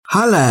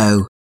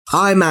Hello,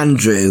 I'm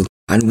Andrew,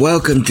 and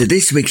welcome to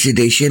this week's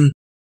edition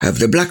of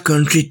the Black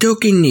Country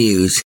Talking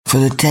News for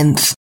the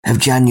 10th of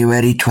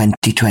January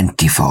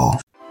 2024.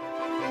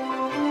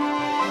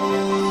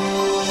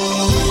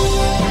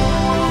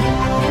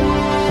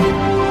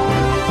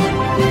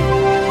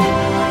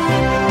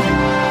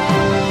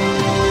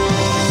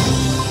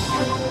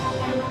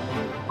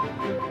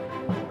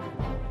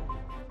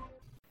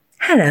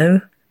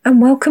 Hello,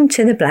 and welcome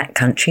to the Black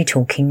Country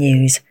Talking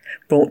News,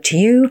 brought to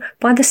you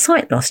by the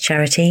sight loss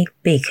charity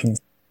Beacon.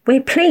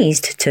 We're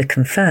pleased to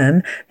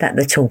confirm that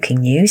the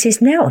Talking News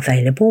is now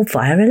available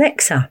via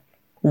Alexa.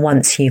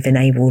 Once you've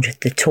enabled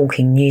the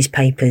Talking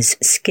Newspapers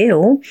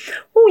skill,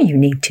 all you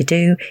need to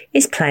do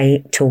is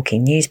play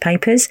Talking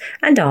Newspapers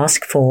and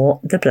ask for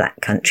the Black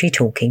Country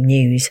Talking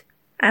News.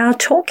 Our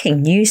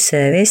Talking News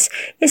service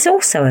is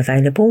also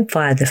available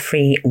via the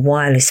free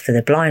Wireless for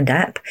the Blind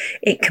app.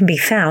 It can be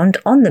found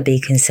on the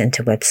Beacon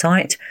Centre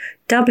website,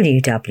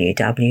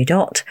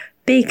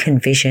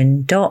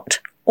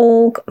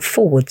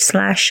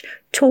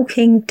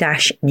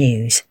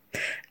 www.beaconvision.org/talking-news,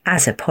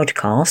 as a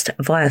podcast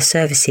via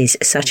services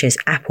such as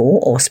Apple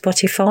or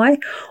Spotify,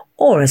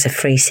 or as a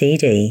free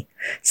CD.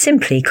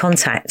 Simply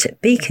contact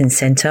Beacon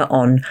Centre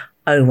on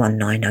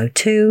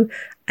 01902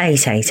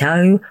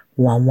 880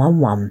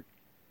 111.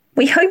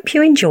 We hope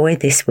you enjoy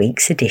this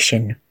week's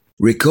edition.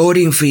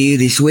 Recording for you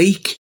this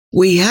week,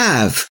 we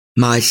have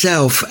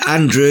myself,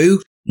 Andrew,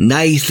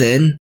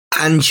 Nathan,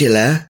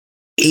 Angela,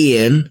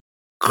 Ian,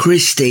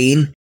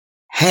 Christine,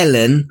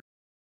 Helen,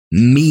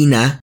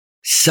 Mina,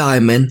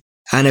 Simon,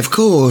 and of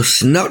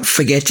course, not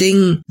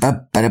forgetting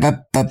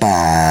Flashback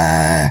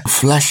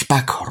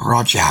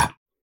Roger.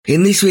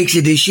 In this week's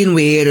edition,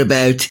 we hear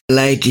about the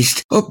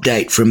latest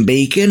update from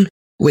Beacon.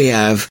 We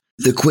have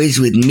the quiz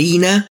with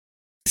Mina,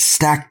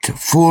 stacked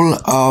full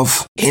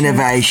of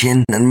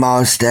innovation and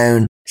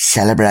milestone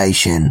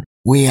celebration.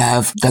 We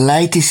have the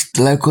latest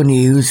local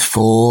news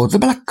for the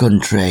Black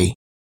Country.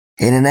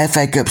 In an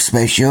FA Cup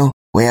special,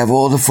 we have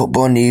all the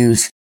football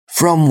news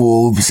from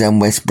Wolves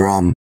and West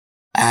Brom.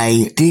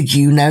 A Did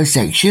You Know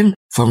section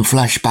from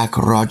Flashback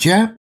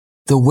Roger.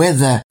 The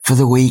weather for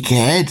the week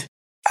ahead.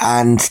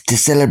 And to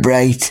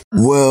celebrate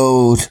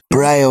World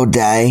Braille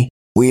Day,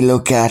 we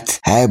look at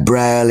how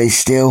Braille is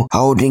still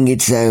holding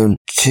its own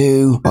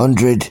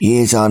 200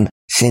 years on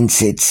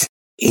since its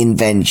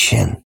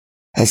invention.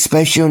 A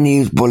special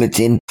news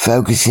bulletin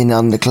focusing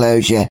on the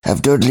closure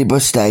of Dudley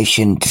Bus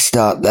Station to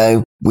start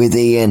though with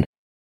Ian,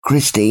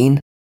 Christine,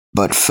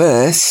 but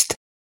first,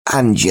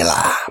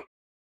 Angela.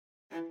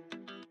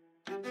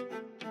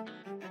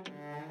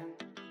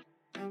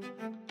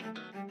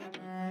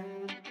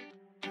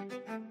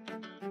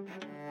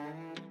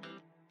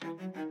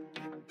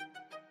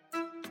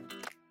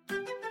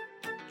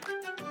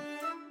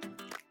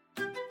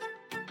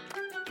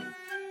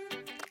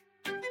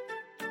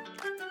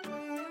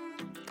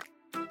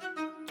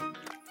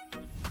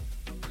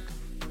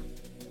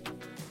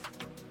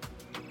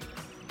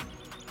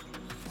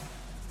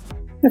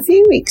 A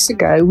few weeks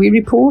ago, we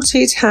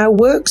reported how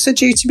works are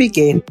due to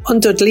begin on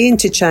Dudley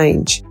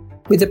Interchange,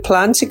 with a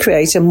plan to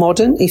create a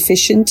modern,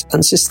 efficient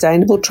and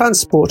sustainable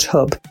transport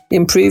hub,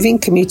 improving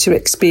commuter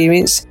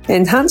experience,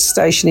 enhanced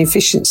station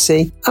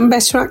efficiency and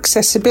better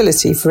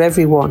accessibility for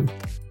everyone.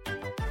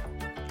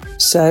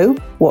 So,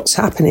 what's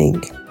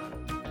happening?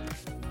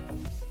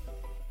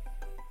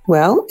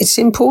 Well, it's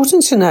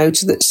important to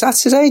note that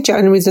Saturday,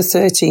 January the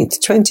 13th,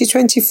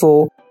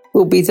 2024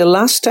 will be the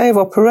last day of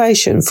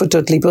operation for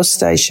Dudley Bus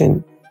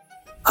Station.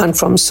 And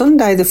from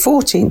Sunday the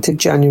 14th of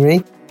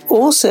January,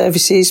 all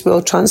services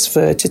will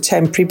transfer to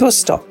temporary bus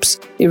stops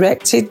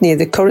erected near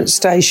the current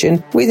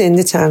station within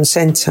the town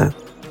centre.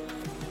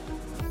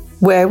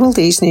 Where will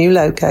these new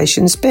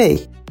locations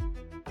be?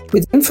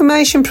 With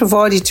information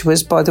provided to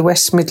us by the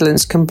West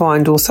Midlands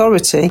Combined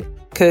Authority,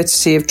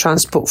 courtesy of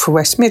Transport for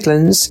West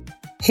Midlands,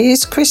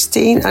 here's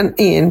Christine and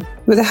Ian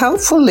with a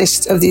helpful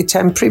list of the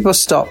temporary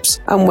bus stops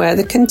and where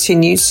the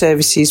continued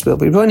services will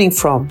be running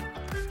from.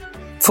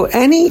 For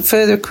any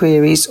further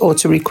queries or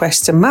to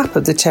request a map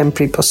of the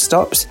temporary bus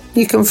stops,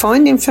 you can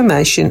find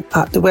information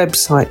at the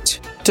website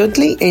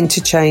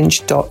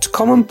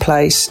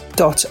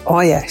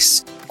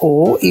dudleyinterchange.commonplace.is,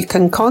 or you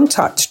can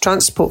contact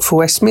Transport for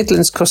West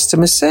Midlands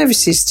Customer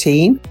Services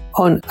team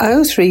on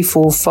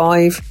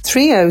 0345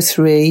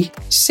 303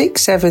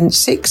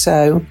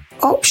 6760,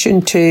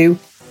 option 2,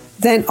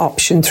 then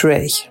option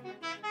 3.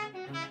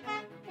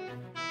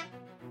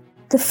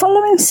 The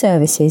following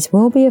services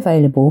will be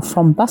available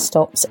from bus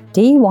stops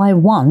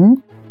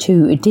DY1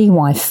 to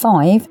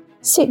DY5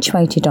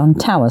 situated on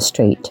Tower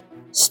Street,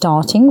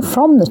 starting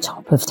from the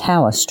top of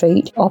Tower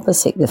Street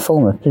opposite the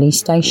former police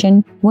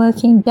station,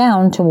 working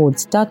down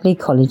towards Dudley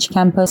College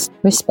campus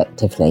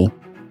respectively.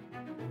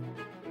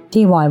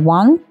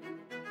 DY1,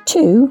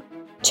 2,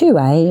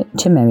 2A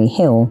to Merry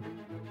Hill,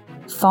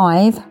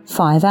 5,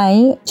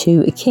 5A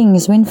to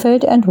Kings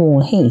Winford and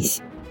Wall Heath,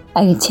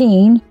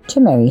 18 to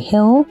Merry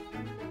Hill,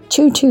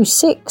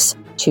 226,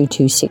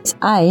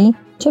 226A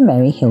to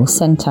Merry Hill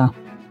Centre.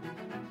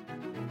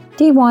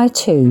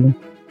 DY2,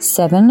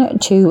 7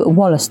 to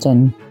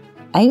Wollaston,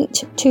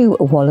 8 to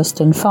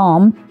Wollaston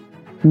Farm,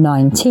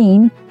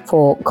 19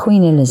 for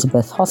Queen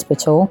Elizabeth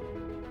Hospital,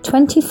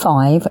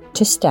 25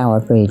 to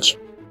Stourbridge.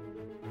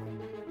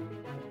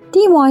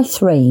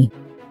 DY3,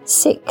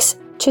 6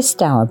 to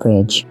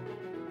Stourbridge.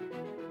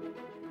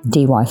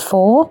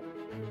 DY4,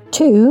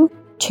 2,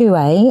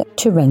 2A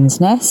to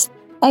Wren's Nest,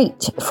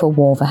 8 for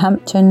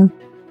Wolverhampton,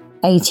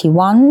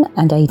 81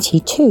 and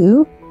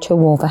 82 to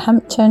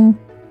Wolverhampton,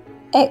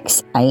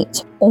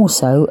 X8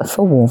 also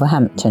for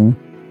Wolverhampton.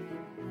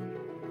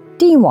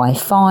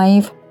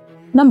 DY5,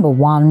 number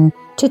 1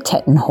 to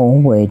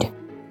Tettenhall Wood.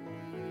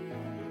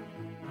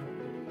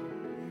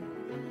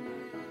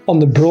 On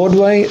the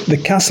Broadway, the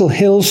Castle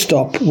Hill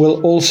stop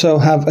will also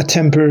have a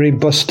temporary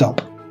bus stop.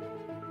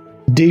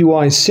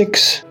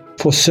 DY6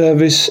 for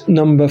service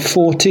number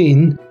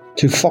 14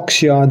 to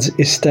Foxyards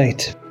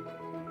Estate.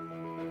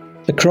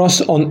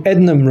 Across on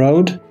Ednam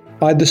Road,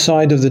 either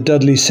side of the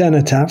Dudley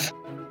Cenotaph,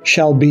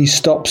 shall be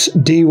stops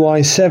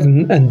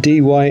DY7 and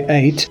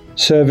DY8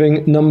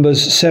 serving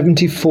numbers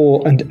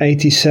 74 and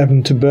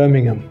 87 to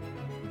Birmingham.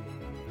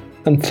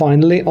 And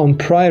finally, on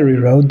Priory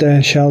Road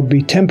there shall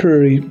be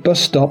temporary bus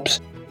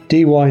stops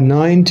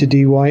DY9 to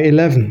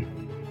DY11,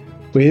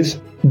 with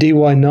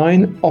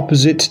DY9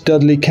 opposite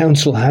Dudley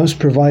Council House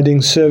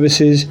providing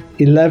services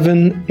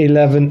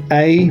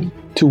 1111A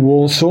to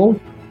Walsall,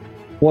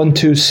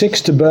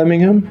 126 to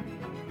Birmingham,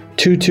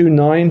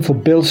 229 for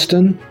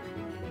Bilston,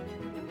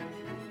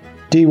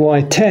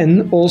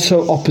 DY10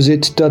 also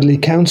opposite Dudley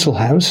Council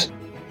House,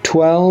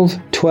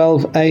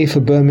 12A for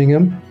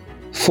Birmingham,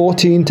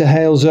 14 to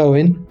Hales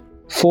Owen,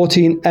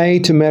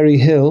 14A to Merry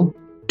Hill,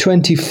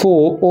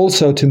 24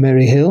 also to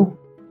Merry Hill,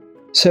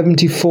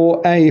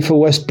 74A for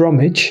West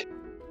Bromwich,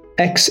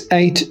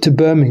 X8 to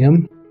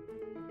Birmingham,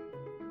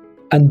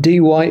 and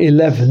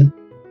DY11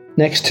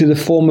 next to the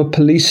former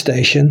police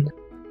station,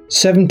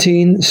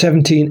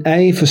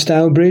 17A for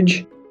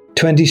Stourbridge,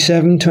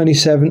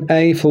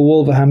 27A for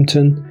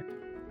Wolverhampton,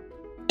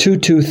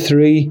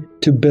 223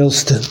 to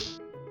Bilston.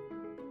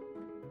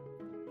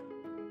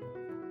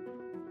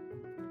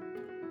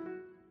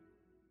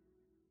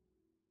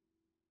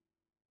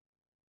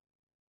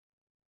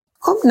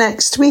 Up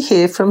next, we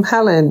hear from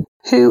Helen,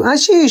 who,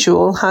 as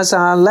usual, has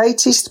our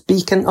latest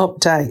Beacon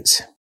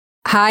update.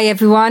 Hi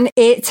everyone,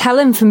 it's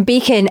Helen from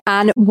Beacon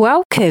and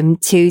welcome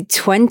to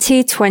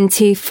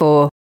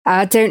 2024.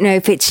 I don't know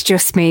if it's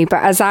just me,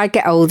 but as I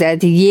get older,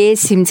 the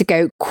years seem to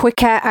go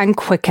quicker and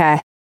quicker.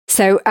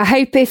 So I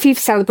hope if you've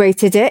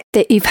celebrated it,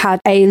 that you've had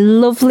a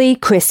lovely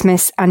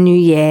Christmas and New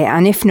Year.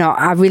 And if not,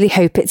 I really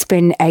hope it's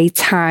been a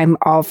time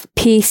of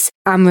peace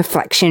and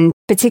reflection,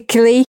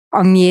 particularly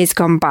on years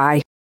gone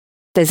by.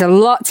 There's a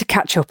lot to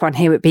catch up on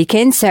here at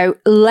Beacon, so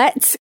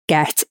let's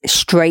get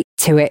straight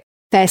to it.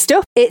 First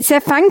up, it's a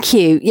thank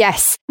you.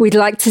 Yes, we'd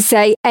like to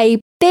say a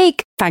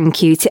big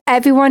thank you to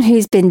everyone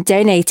who's been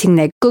donating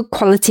their good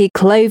quality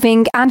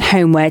clothing and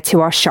homeware to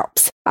our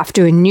shops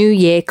after a New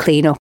Year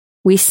cleanup.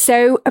 We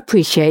so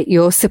appreciate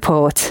your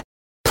support.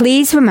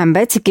 Please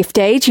remember to gift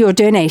aid your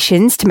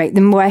donations to make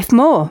them worth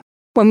more.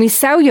 When we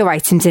sell your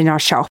items in our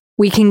shop,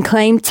 we can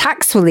claim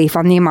tax relief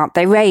on the amount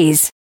they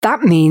raise.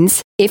 That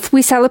means if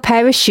we sell a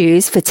pair of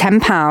shoes for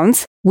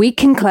 £10, we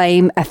can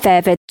claim a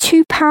further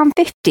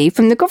 £2.50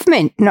 from the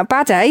government. Not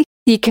bad, eh?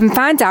 You can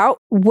find out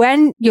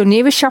when your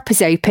nearest shop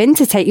is open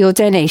to take your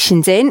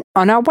donations in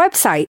on our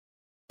website,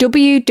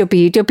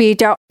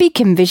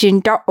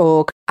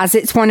 www.beaconvision.org. As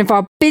it's one of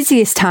our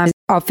busiest times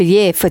of the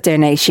year for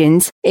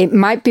donations, it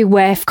might be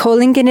worth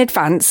calling in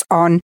advance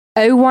on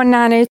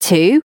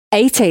 01902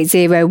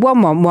 880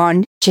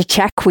 111 to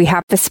check we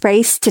have the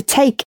space to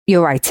take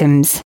your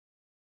items.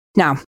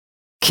 Now,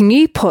 can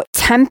you put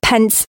 10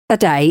 pence a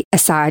day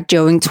aside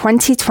during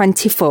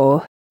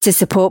 2024 to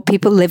support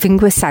people living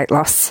with sight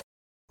loss?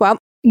 Well,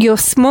 your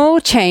small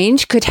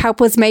change could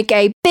help us make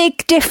a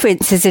big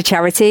difference as a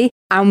charity,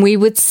 and we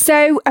would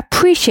so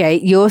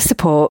appreciate your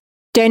support.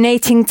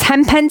 Donating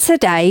 10 pence a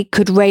day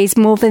could raise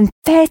more than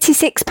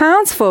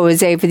 £36 for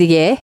us over the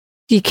year.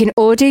 You can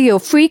order your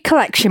free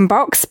collection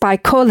box by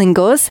calling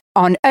us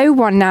on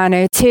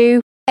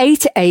 01902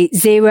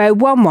 880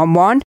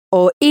 111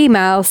 or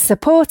email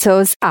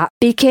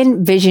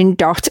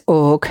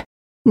supportus@beaconvision.org.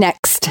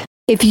 Next,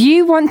 if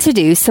you want to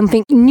do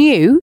something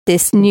new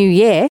this new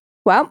year,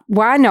 well,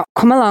 why not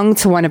come along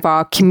to one of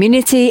our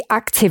community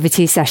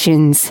activity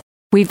sessions?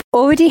 We've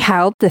already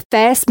held the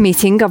first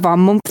meeting of our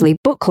monthly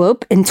book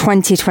club in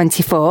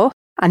 2024,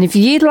 and if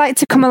you'd like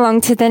to come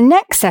along to the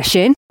next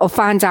session or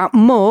find out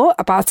more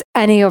about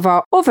any of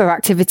our other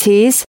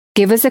activities,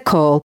 give us a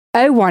call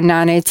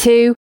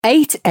 01902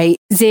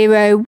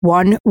 880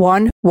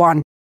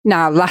 111.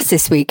 Now, last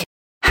this week,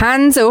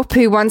 hands up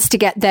who wants to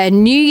get their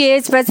New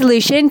Year's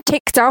resolution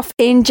ticked off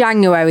in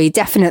January.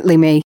 Definitely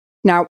me.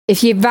 Now,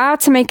 if you vow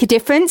to make a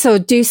difference or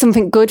do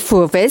something good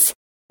for others,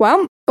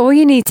 well, all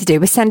you need to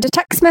do is send a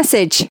text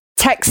message.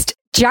 Text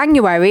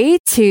January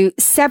to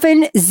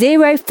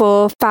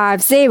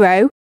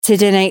 70450 to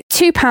donate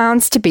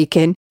 £2 to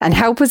Beacon and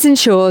help us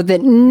ensure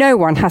that no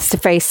one has to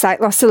face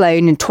sight loss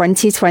alone in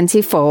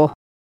 2024.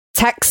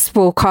 Text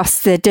will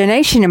cost the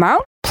donation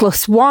amount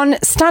plus one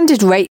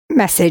standard rate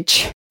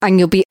message, and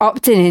you'll be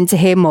opting in to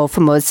hear more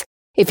from us.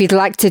 If you'd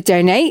like to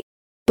donate,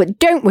 but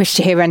don't wish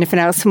to hear anything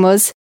else from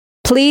us,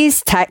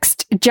 please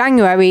text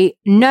January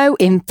no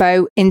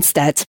info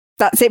instead.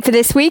 That's it for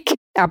this week.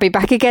 I'll be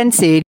back again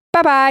soon.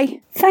 Bye-bye.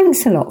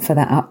 Thanks a lot for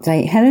that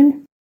update,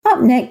 Helen.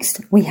 Up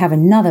next, we have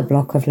another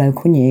block of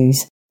local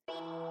news.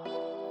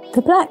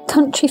 The Black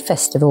Country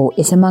Festival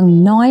is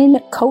among 9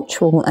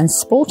 cultural and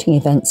sporting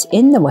events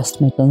in the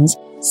West Midlands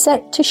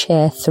set to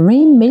share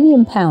 £3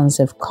 million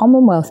of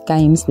Commonwealth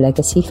Games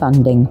legacy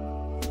funding,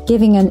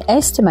 giving an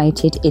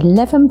estimated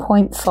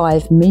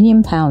 £11.5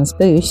 million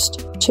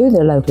boost to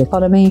the local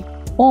economy.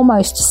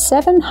 Almost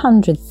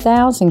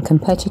 700,000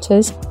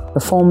 competitors,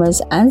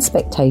 performers and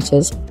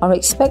spectators are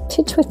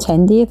expected to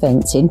attend the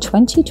events in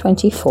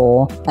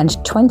 2024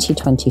 and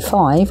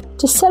 2025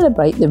 to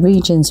celebrate the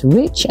region's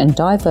rich and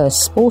diverse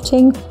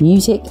sporting,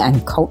 music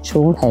and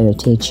cultural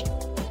heritage.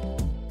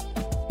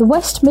 The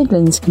West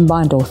Midlands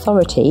Combined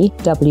Authority,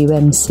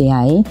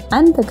 WMCA,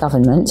 and the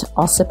government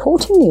are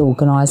supporting the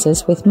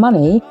organisers with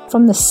money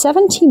from the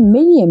 £70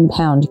 million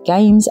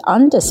Games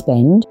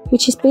underspend,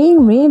 which is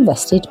being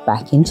reinvested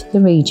back into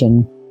the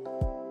region.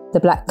 The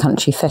Black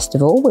Country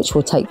Festival, which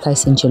will take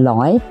place in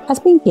July, has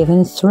been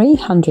given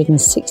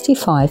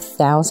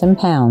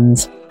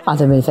 £365,000.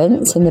 Other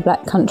events in the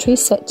Black Country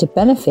set to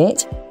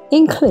benefit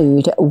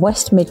include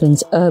West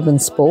Midlands Urban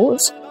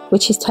Sports,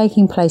 which is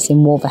taking place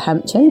in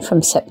Wolverhampton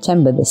from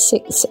September the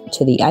 6th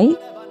to the 8th,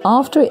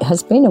 after it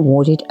has been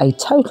awarded a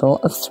total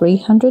of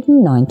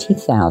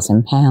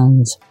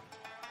 £390,000.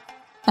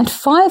 And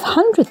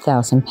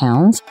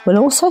 £500,000 will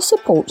also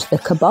support the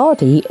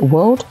Kabaddi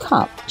World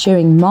Cup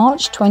during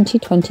March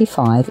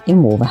 2025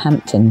 in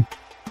Wolverhampton.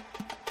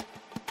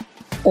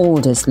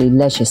 Aldersley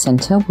Leisure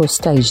Centre will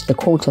stage the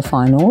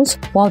quarter-finals,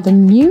 while the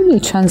newly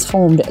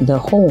transformed The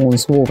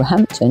Halls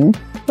Wolverhampton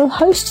will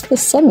host the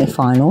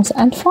semi-finals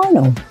and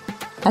final.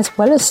 As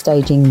well as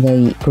staging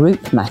the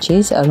group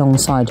matches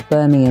alongside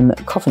Birmingham,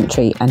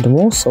 Coventry and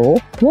Walsall,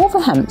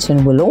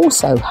 Wolverhampton will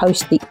also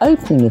host the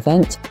opening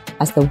event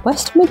as the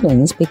West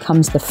Midlands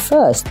becomes the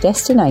first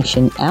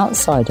destination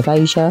outside of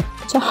Asia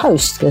to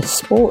host the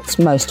sport's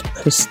most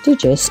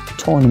prestigious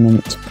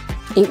tournament.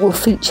 It will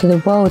feature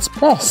the world's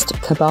best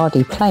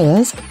Kabaddi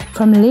players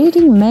from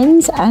leading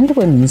men's and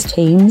women's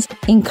teams,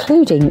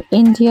 including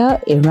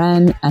India,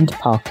 Iran and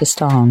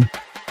Pakistan.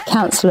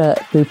 Councillor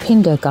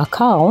Bhupinder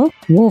Gakal,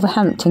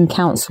 Wolverhampton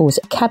Council's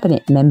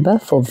cabinet member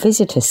for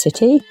Visitor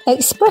City,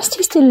 expressed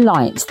his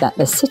delight that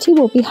the city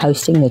will be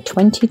hosting the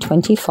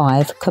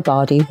 2025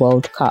 Kabaddi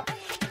World Cup.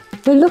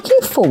 We're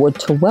looking forward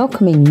to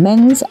welcoming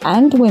men's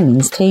and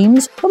women's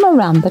teams from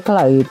around the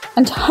globe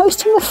and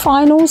hosting the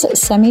finals,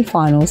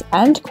 semi-finals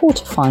and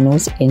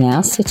quarter-finals in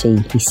our city,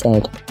 he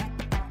said.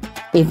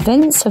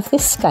 Events of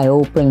this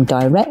scale bring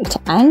direct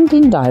and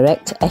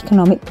indirect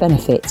economic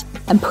benefit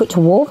and put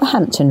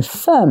Wolverhampton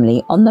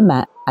firmly on the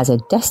map as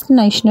a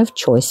destination of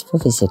choice for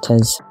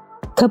visitors.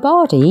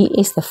 Kabaddi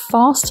is the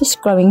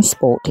fastest growing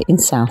sport in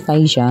South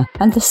Asia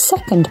and the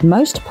second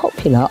most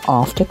popular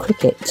after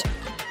cricket.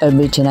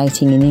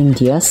 Originating in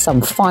India some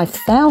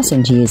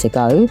 5,000 years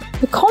ago,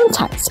 the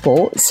contact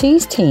sport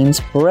sees teams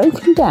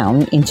broken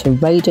down into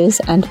raiders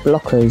and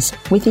blockers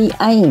with the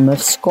aim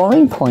of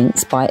scoring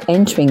points by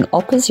entering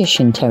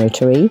opposition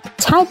territory,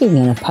 tagging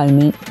an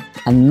opponent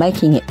and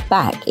making it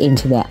back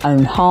into their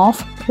own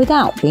half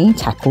without being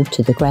tackled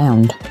to the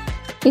ground.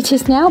 It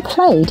is now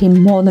played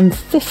in more than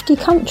 50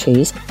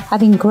 countries,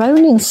 having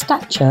grown in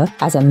stature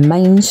as a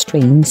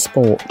mainstream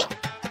sport.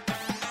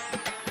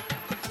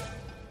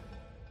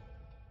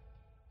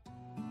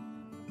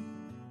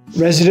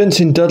 Residents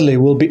in Dudley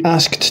will be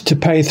asked to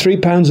pay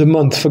 £3 a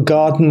month for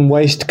garden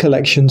waste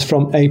collections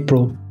from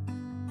April.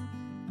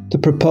 The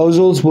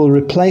proposals will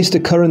replace the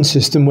current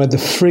system where the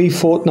free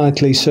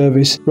fortnightly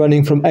service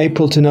running from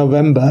April to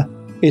November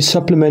is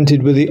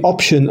supplemented with the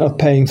option of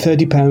paying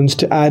 £30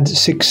 to add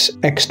 6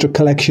 extra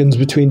collections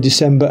between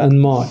December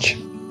and March.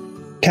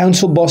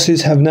 Council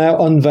bosses have now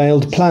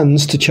unveiled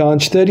plans to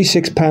charge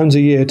 £36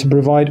 a year to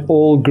provide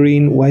all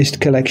green waste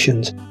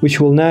collections,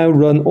 which will now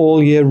run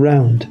all year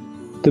round.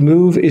 The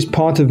move is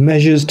part of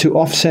measures to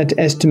offset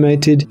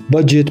estimated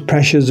budget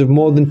pressures of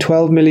more than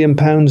 £12 million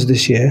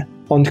this year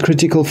on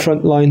critical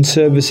frontline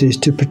services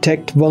to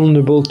protect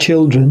vulnerable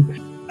children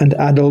and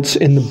adults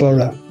in the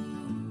borough.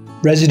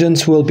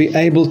 Residents will be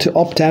able to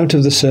opt out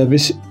of the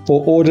service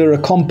or order a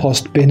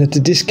compost bin at a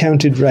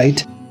discounted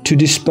rate to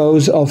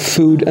dispose of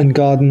food and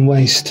garden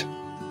waste.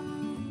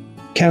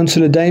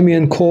 Councillor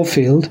Damien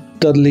Caulfield,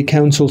 Dudley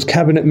Council's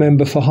Cabinet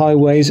Member for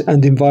Highways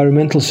and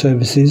Environmental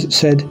Services,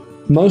 said,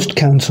 "Most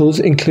councils,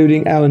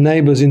 including our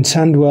neighbours in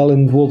Sandwell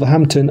and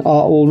Wolverhampton,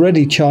 are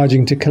already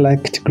charging to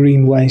collect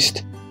green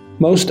waste.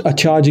 Most are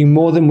charging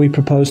more than we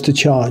propose to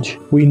charge.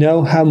 We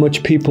know how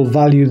much people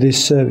value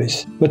this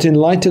service, but in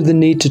light of the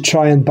need to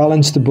try and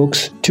balance the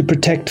books to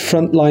protect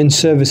frontline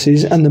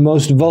services and the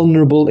most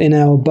vulnerable in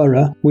our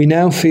borough, we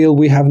now feel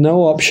we have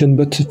no option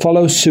but to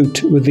follow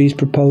suit with these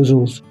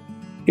proposals.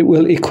 It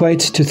will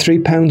equate to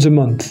 £3 a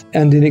month,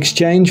 and in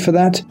exchange for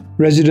that,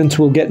 residents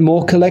will get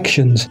more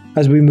collections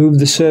as we move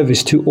the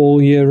service to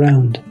all year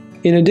round.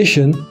 In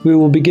addition, we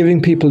will be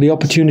giving people the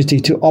opportunity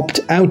to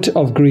opt out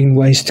of green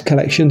waste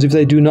collections if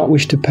they do not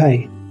wish to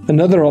pay.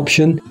 Another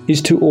option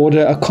is to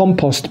order a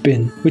compost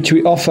bin, which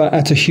we offer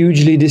at a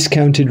hugely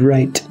discounted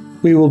rate.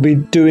 We will be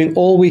doing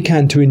all we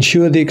can to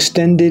ensure the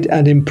extended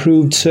and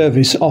improved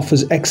service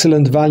offers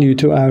excellent value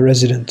to our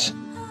residents.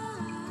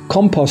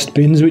 Compost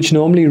bins, which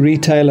normally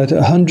retail at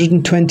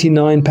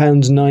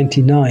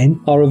 £129.99,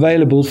 are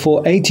available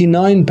for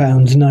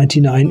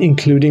 £89.99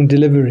 including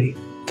delivery.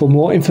 For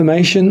more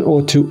information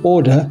or to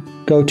order,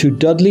 go to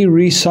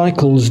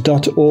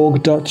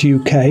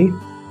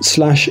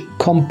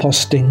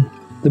dudleyrecycles.org.uk/composting.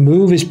 The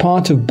move is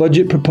part of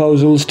budget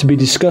proposals to be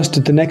discussed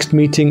at the next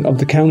meeting of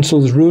the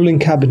Council's ruling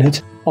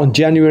Cabinet on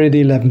January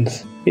the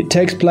 11th. It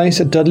takes place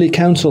at Dudley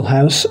Council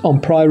House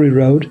on Priory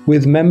Road,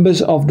 with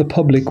members of the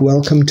public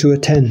welcome to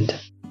attend.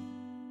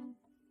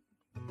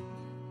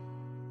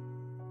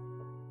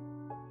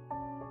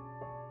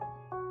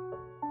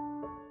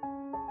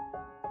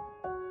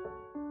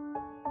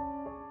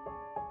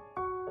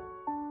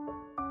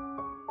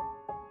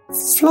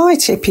 Fly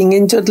tipping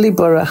in Dudley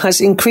Borough has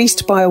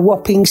increased by a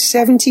whopping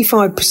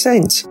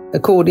 75%,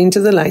 according to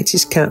the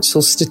latest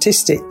council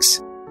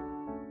statistics.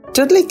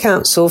 Dudley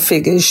Council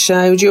figures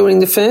show during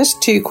the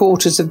first 2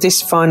 quarters of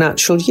this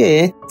financial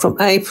year,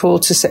 from April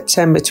to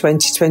September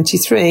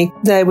 2023,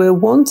 there were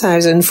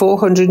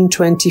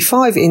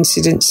 1,425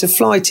 incidents of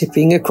fly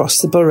tipping across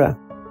the borough.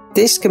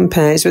 This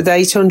compares with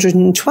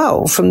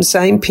 812 from the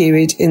same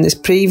period in the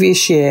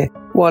previous year,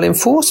 while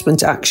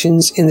enforcement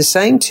actions in the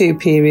same 2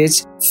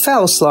 periods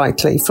fell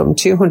slightly from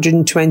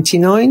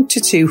 229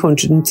 to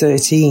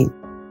 213.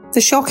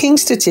 The shocking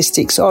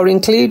statistics are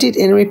included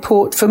in a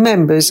report for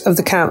members of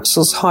the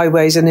Council's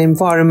Highways and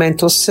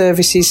Environmental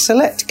Services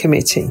Select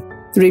Committee.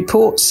 The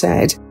report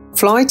said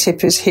fly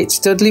tippers hit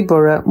Dudley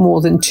Borough more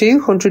than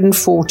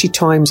 240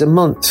 times a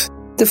month.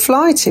 The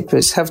fly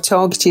tippers have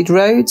targeted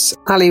roads,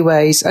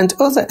 alleyways and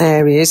other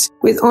areas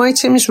with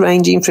items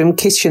ranging from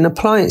kitchen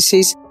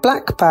appliances,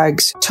 black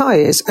bags,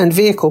 tyres and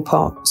vehicle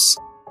parts.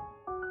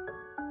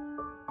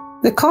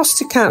 The cost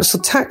to council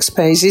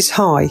taxpayers is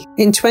high.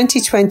 In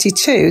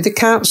 2022, the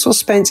council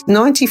spent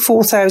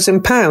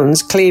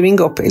 £94,000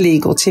 clearing up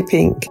illegal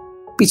tipping.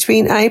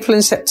 Between April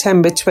and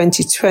September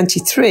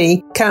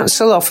 2023,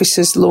 council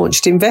officers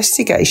launched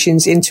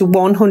investigations into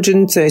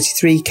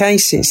 133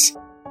 cases.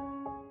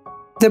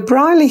 The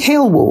Braille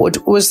Hill ward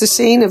was the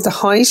scene of the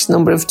highest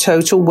number of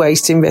total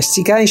waste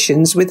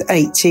investigations, with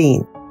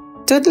 18.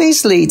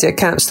 Dudley's leader,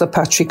 Councillor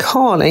Patrick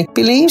Harley,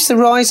 believes the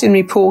rise in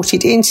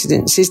reported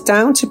incidents is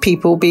down to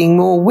people being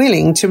more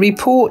willing to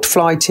report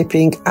fly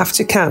tipping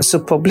after council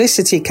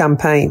publicity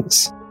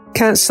campaigns.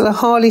 Councillor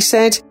Harley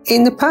said,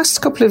 "In the past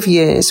couple of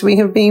years we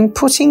have been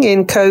putting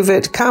in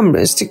covert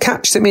cameras to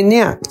catch them in the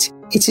act.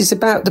 It is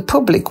about the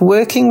public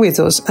working with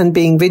us and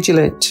being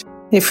vigilant.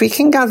 If we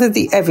can gather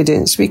the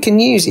evidence, we can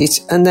use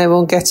it and they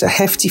will get a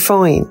hefty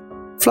fine."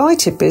 Fly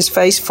tippers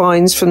face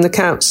fines from the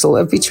council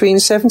of between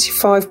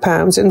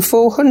 £75 and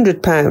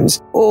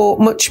 £400, or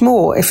much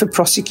more if a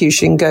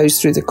prosecution goes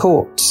through the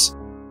courts.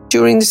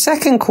 During the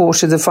second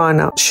quarter of the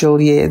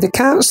financial year, the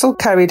council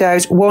carried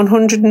out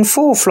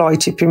 104 fly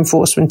tip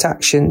enforcement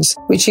actions,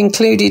 which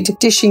included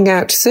dishing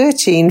out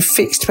 13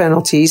 fixed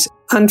penalties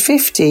and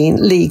 15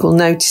 legal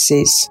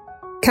notices.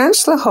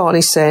 Councillor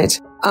Harley said,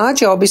 "Our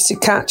job is to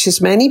catch as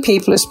many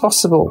people as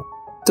possible.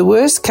 The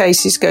worst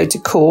cases go to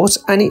court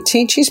and it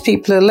teaches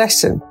people a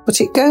lesson,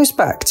 but it goes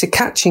back to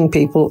catching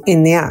people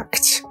in the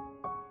act."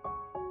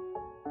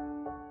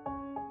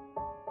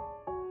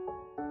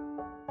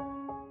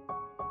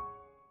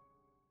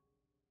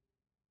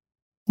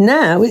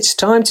 Now it's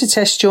time to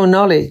test your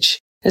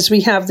knowledge, as we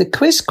have the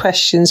quiz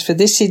questions for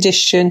this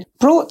edition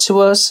brought to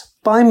us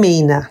by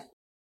Mina.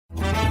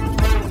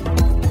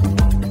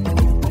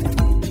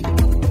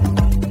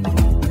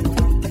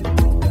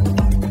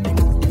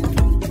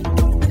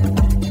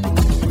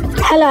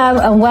 Hello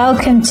and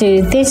welcome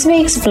to this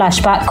week's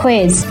Flashback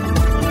Quiz.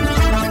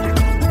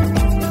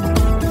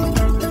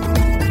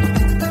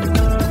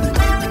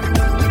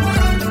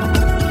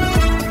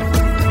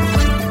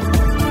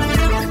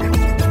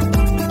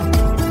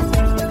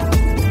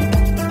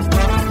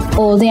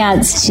 All the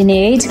answers you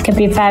need can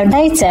be found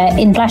later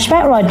in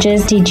Flashback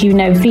Roger's Did You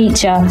Know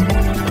feature.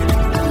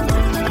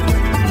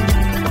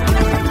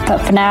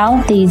 But for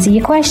now, these are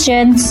your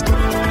questions.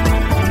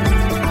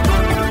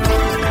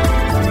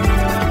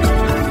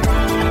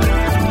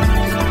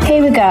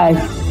 Here we go.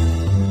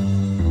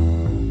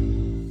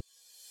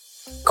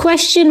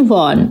 Question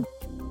 1.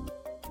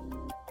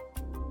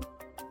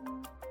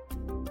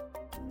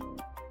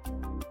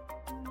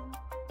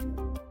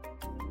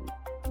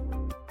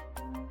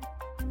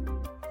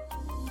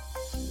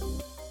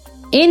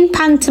 In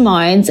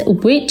pantomimes,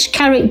 which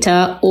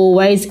character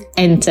always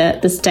enter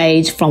the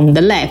stage from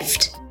the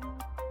left?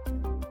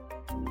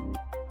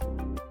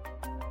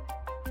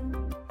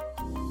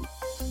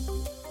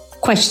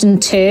 Question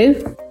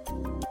 2.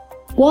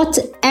 What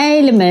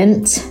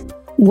ailment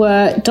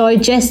were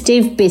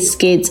digestive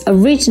biscuits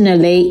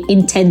originally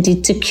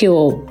intended to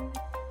cure?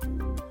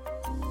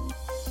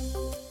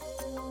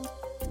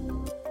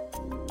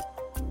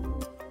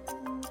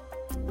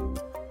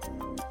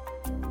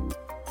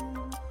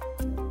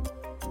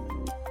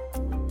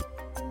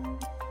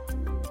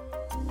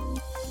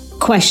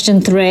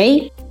 Question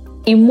 3.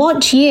 In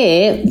what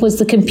year was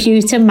the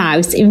computer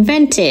mouse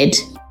invented?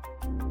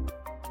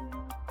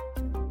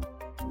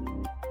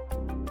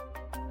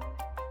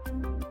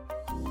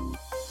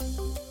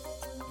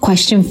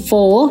 Question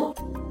 4.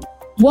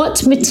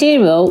 What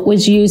material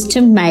was used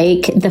to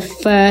make the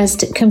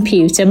first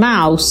computer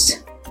mouse?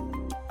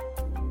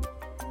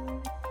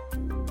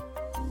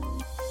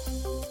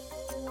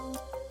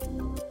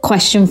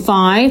 Question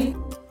 5.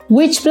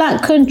 Which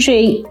Black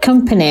Country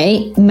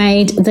company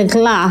made the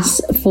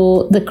glass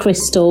for the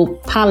Crystal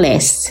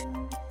Palace?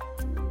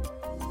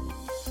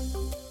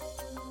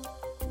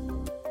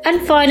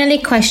 And finally,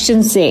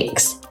 question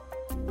 6.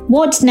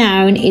 What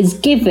noun is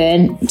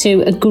given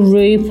to a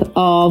group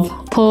of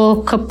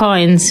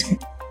porcupines?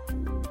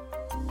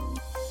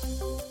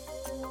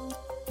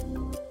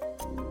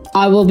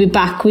 I will be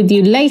back with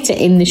you later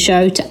in the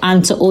show to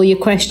answer all your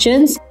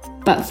questions,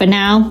 but for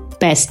now,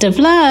 best of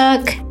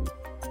luck!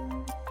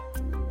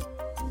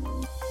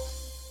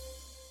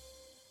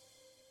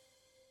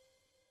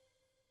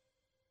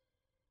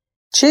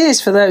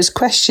 Cheers for those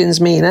questions,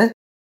 Mina.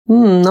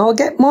 I'll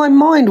get my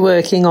mind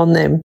working on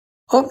them.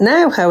 Up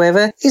now,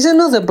 however, is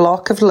another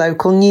block of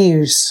local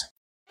news.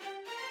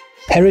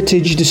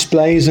 Heritage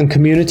displays and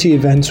community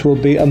events will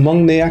be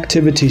among the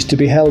activities to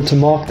be held to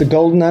mark the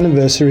golden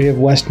anniversary of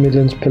West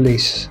Midlands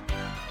Police.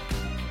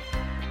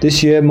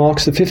 This year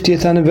marks the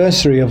 50th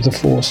anniversary of the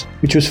force,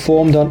 which was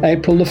formed on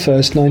April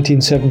 1st,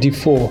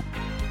 1974,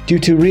 due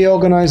to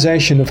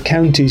reorganisation of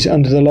counties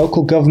under the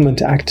Local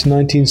Government Act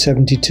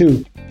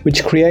 1972,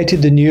 which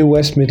created the new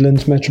West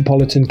Midlands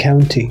Metropolitan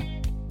County.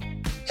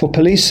 For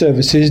police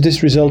services,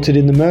 this resulted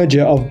in the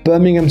merger of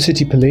Birmingham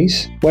City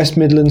Police, West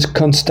Midlands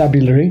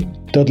Constabulary,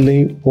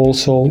 Dudley,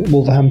 Walsall,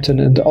 Wolverhampton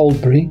and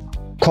Oldbury,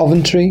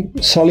 Coventry,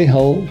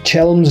 Solihull,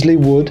 Chelmsley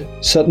Wood,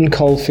 Sutton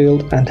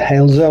Coldfield and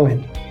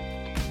Halesowen.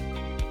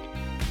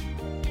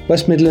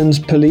 West Midlands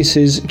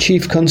Police's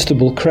Chief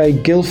Constable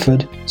Craig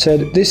Guilford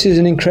said, "This is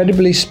an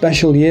incredibly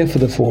special year for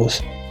the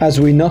force,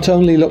 as we not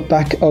only look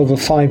back over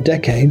 5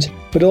 decades,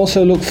 but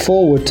also look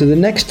forward to the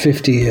next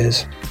 50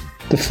 years.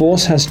 The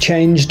force has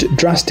changed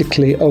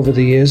drastically over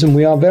the years and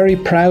we are very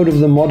proud of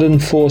the modern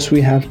force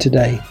we have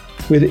today,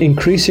 with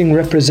increasing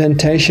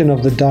representation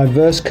of the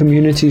diverse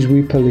communities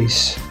we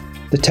police.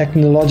 The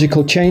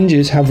technological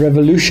changes have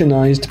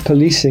revolutionized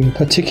policing,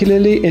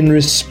 particularly in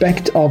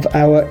respect of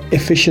our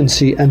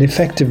efficiency and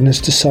effectiveness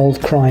to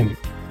solve crime.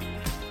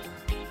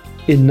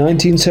 In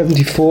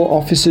 1974,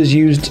 officers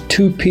used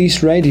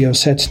 2-piece radio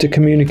sets to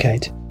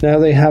communicate. Now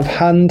they have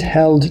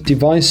handheld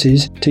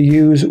devices to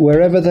use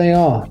wherever they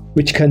are,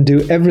 which can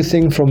do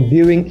everything from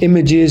viewing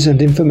images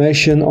and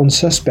information on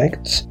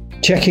suspects,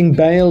 checking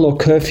bail or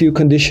curfew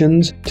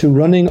conditions, to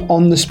running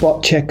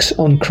on-the-spot checks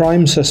on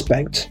crime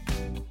suspects,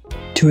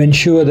 to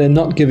ensure they're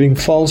not giving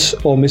false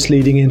or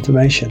misleading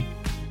information.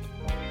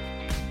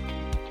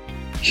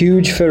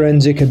 Huge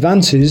forensic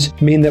advances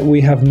mean that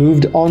we have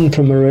moved on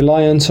from a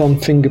reliance on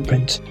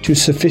fingerprints to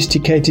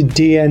sophisticated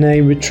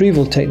DNA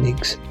retrieval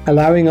techniques,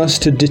 allowing us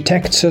to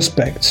detect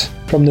suspects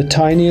from the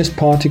tiniest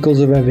particles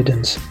of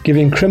evidence,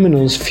 giving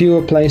criminals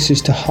fewer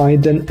places to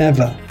hide than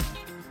ever.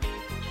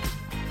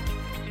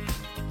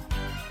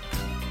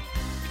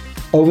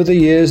 Over the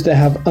years, there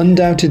have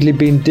undoubtedly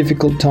been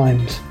difficult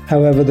times.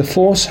 However, the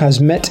force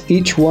has met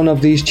each one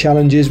of these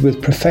challenges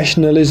with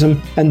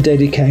professionalism and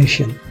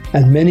dedication.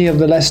 And many of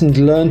the lessons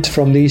learnt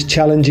from these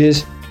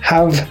challenges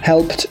have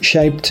helped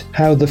shape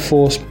how the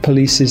force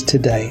polices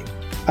today.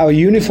 Our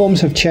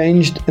uniforms have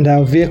changed and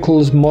our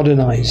vehicles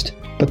modernised,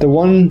 but the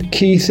one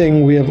key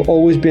thing we have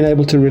always been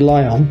able to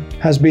rely on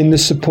has been the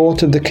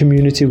support of the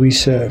community we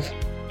serve.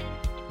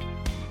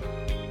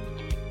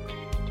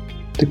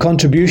 The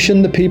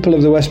contribution the people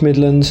of the West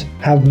Midlands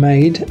have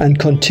made and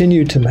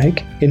continue to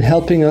make in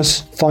helping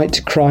us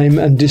fight crime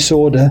and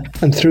disorder,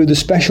 and through the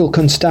special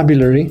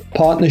constabulary,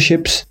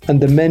 partnerships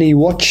and the many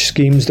watch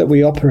schemes that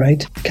we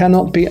operate,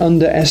 cannot be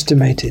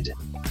underestimated.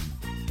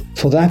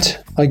 For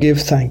that, I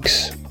give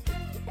thanks.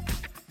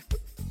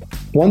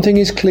 One thing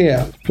is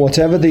clear,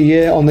 whatever the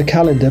year on the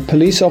calendar,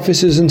 police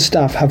officers and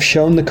staff have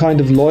shown the kind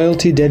of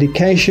loyalty,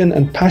 dedication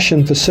and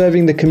passion for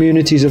serving the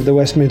communities of the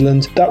West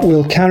Midlands that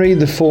will carry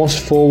the force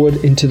forward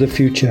into the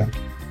future.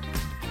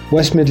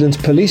 West Midlands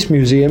Police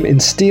Museum in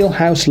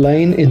Steelhouse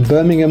Lane in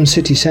Birmingham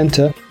City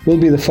Centre will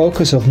be the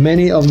focus of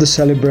many of the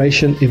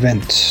celebration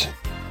events.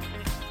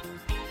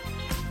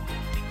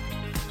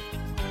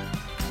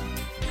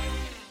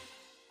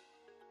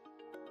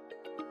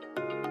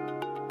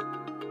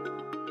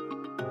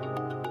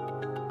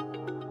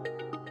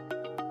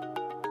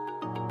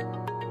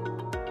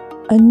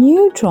 a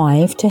new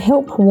drive to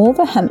help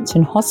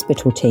Wolverhampton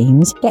hospital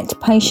teams get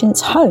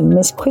patients home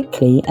as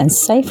quickly and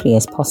safely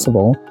as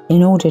possible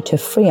in order to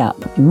free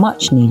up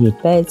much needed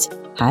beds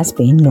has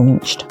been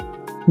launched.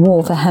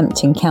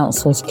 Wolverhampton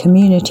Council's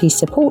community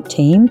support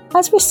team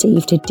has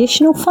received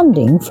additional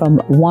funding from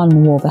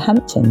One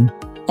Wolverhampton,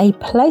 a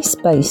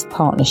place-based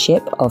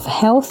partnership of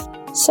health,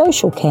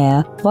 social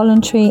care,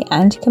 voluntary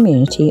and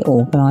community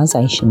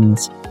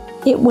organisations.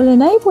 It will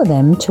enable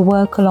them to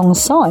work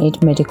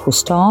alongside medical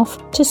staff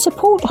to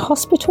support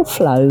hospital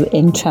flow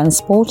in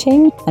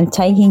transporting and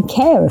taking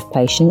care of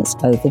patients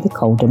over the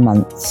colder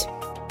months.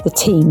 The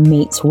team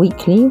meets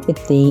weekly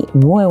with the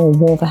Royal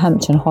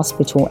Wolverhampton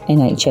Hospital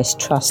NHS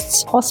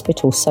Trust's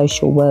Hospital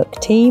Social Work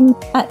team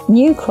at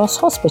New Cross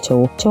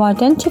Hospital to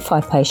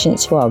identify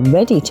patients who are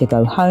ready to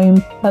go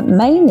home but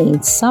may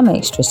need some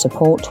extra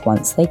support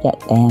once they get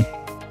there.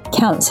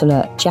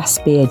 Councillor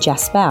Jaspir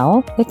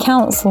Jasbal, the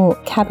Council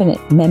Cabinet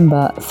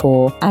Member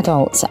for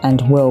Adults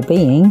and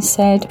Wellbeing,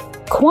 said,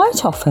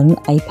 "Quite often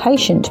a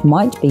patient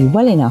might be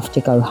well enough to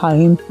go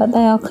home, but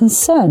they are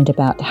concerned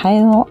about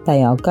how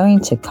they are going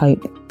to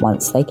cope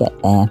once they get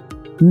there."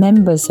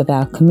 Members of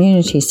our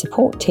community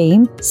support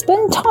team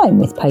spend time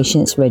with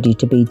patients ready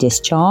to be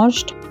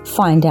discharged,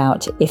 find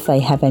out if they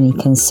have any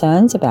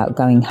concerns about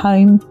going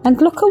home,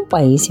 and look at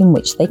ways in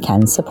which they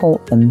can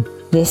support them.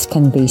 This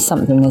can be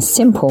something as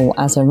simple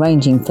as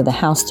arranging for the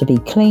house to be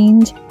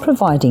cleaned,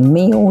 providing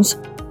meals,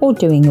 or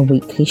doing a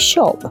weekly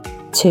shop,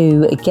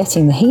 to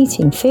getting the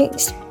heating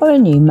fixed or a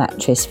new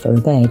mattress for a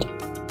bed.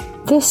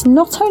 This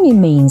not only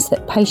means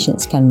that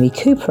patients can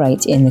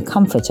recuperate in the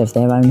comfort of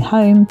their own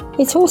home,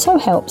 it also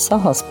helps the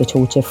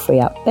hospital to free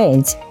up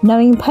beds,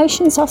 knowing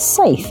patients are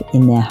safe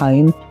in their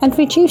home, and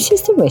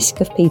reduces the risk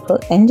of people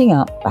ending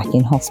up back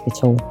in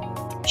hospital.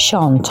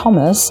 Sean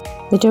Thomas,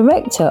 the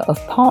Director of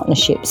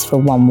Partnerships for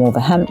One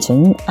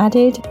Wolverhampton,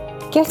 added,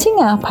 "Getting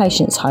our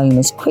patients home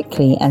as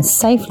quickly and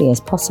safely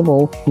as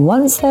possible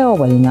once they are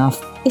well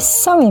enough is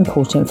so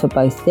important for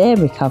both their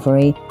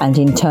recovery and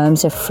in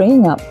terms of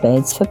freeing up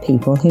beds for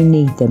people who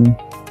need them.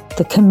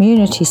 The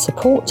community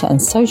support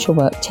and social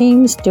work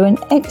teams do an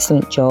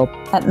excellent job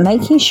at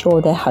making sure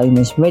their home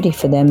is ready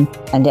for them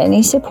and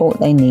any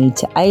support they need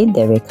to aid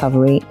their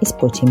recovery is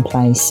put in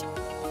place.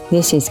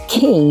 This is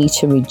key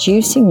to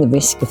reducing the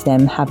risk of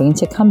them having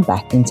to come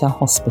back into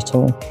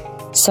hospital."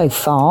 So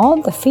far,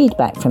 the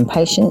feedback from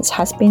patients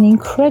has been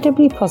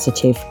incredibly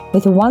positive,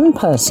 with one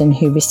person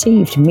who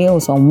received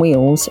Meals on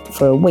Wheels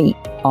for a week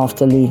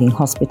after leaving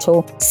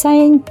hospital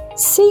saying,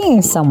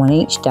 "Seeing someone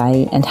each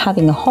day and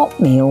having a hot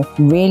meal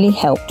really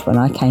helped when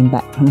I came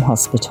back from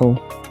hospital."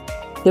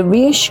 The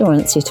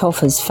reassurance it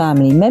offers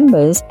family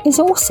members is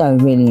also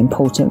really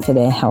important for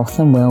their health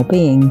and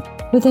well-being,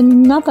 with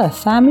another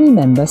family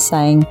member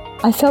saying,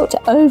 "I felt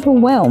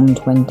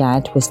overwhelmed when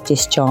Dad was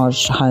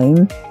discharged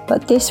home,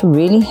 but this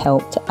really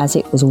helped as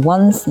it was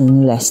one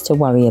thing less to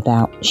worry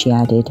about," she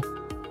added.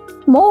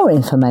 More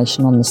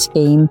information on the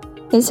scheme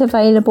is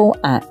available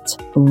at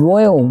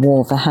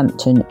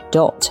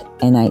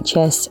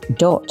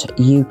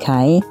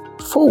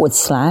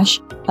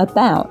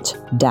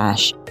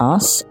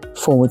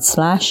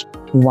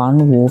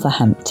royalwolverhampton.nhs.uk/about-us/One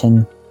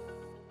Wolverhampton.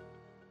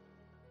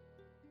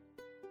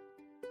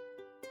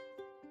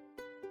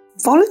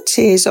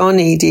 Volunteers are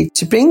needed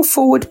to bring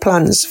forward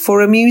plans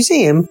for a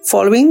museum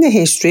following the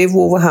history of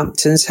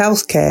Wolverhampton's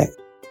healthcare.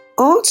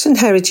 Arts and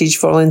Heritage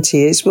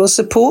volunteers will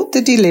support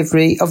the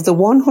delivery of the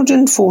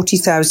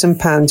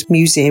 £140,000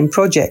 museum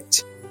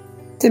project.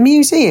 The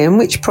museum,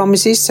 which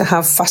promises to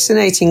have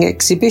fascinating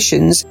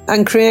exhibitions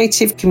and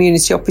creative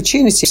community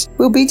opportunities,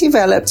 will be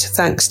developed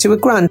thanks to a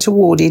grant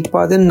awarded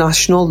by the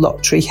National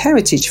Lottery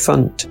Heritage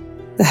Fund.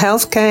 The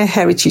Healthcare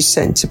Heritage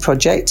Centre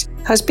project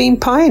has been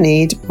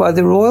pioneered by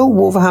the Royal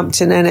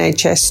Wolverhampton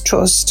NHS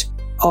Trust,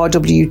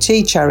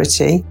 RWT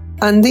charity,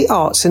 and the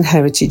Arts and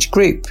Heritage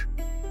Group.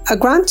 A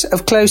grant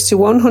of close to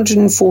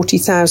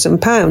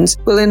 £140,000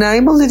 will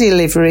enable the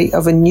delivery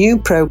of a new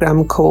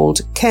programme called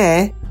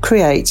Care,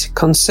 Create,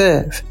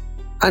 Conserve,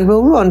 and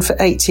will run for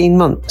 18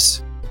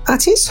 months.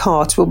 At its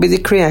heart will be the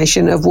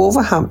creation of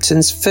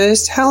Wolverhampton's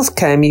first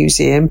healthcare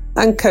museum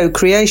and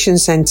co-creation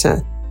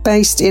centre,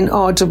 based in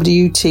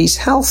RWT's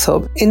Health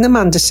Hub in the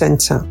Mander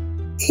Centre.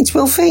 It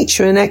will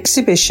feature an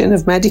exhibition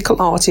of medical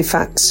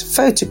artefacts,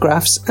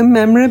 photographs and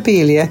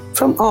memorabilia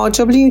from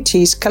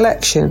RWT's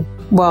collection,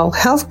 while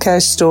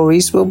healthcare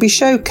stories will be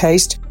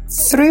showcased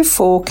through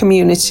 4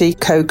 community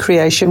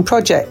co-creation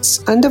projects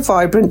and a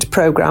vibrant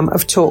programme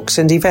of talks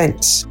and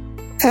events.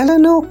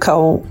 Eleanor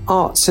Cole,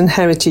 Arts and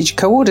Heritage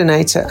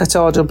Coordinator at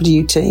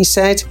RWT,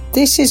 said,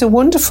 "This is a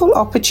wonderful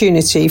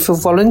opportunity for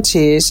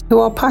volunteers who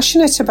are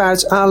passionate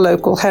about our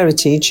local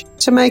heritage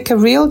to make a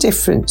real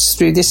difference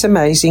through this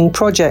amazing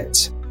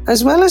project.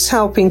 As well as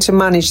helping to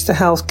manage the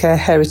Healthcare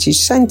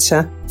Heritage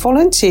Centre,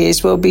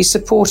 volunteers will be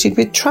supported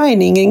with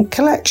training in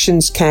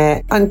collections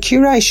care and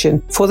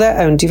curation for their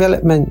own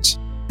development.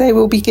 They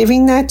will be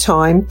giving their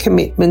time,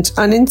 commitment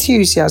and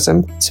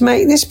enthusiasm to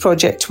make this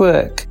project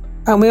work,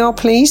 and we are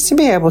pleased to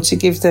be able to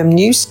give them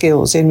new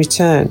skills in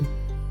return."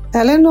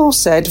 Eleanor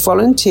said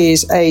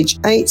volunteers aged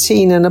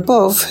 18 and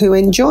above who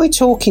enjoy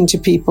talking to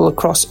people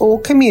across all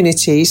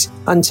communities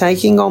and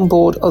taking on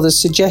board other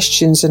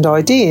suggestions and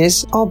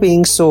ideas are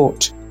being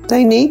sought.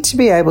 They need to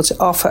be able to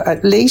offer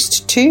at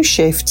least 2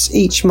 shifts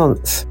each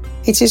month.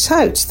 It is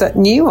hoped that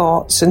new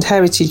arts and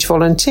heritage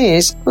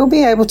volunteers will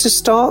be able to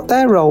start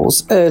their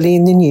roles early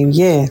in the new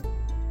year.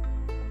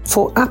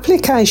 For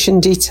application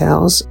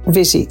details,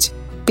 visit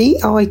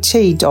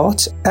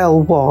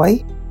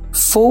bit.ly/3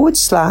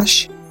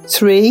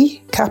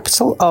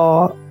 capital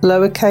R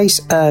lowercase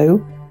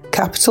o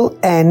capital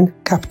N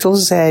capital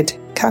Z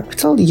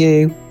capital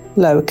U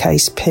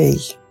lowercase p.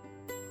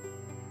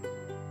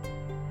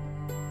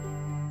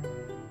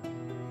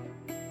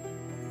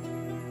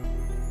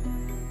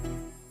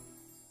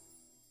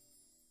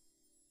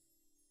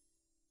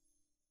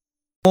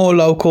 More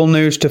local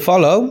news to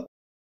follow,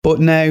 but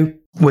now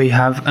we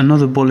have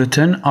another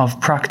bulletin of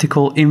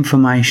practical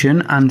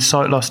information and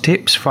sight loss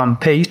tips from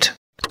Pete.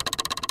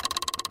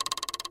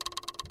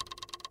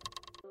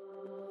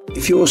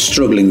 If you're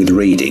struggling with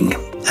reading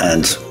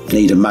and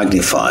need a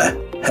magnifier,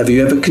 have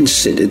you ever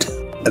considered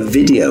a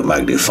video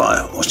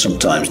magnifier, or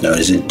sometimes known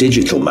as a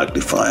digital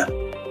magnifier?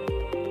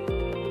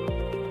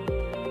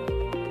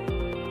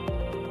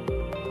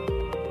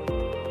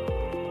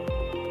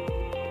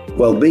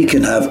 Well,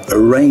 Beacon have a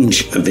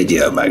range of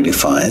video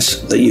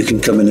magnifiers that you can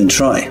come in and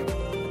try.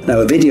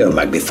 Now, a video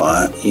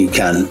magnifier, you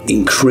can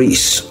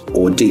increase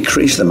or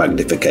decrease the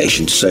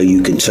magnification, so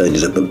you can turn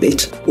it up a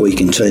bit, or you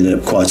can turn it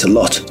up quite a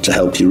lot to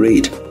help you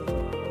read.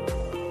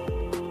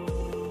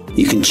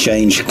 You can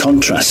change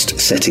contrast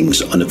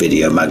settings on a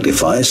video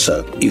magnifier,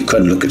 so you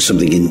can look at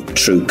something in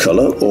true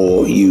colour,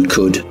 or you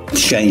could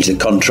change the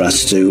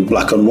contrast to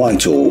black on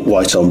white, or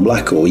white on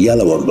black, or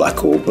yellow on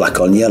black, or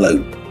black on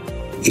yellow.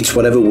 It's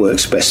whatever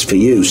works best for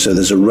you, so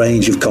there's a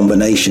range of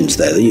combinations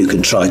there that you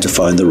can try to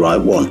find the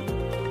right one.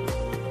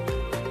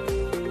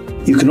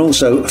 You can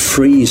also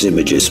freeze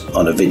images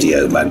on a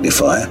video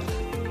magnifier.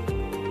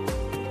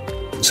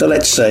 So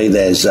let's say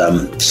there's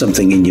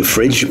something in your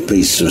fridge, a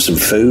piece of some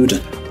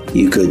food.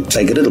 You could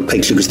take a little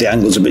picture because the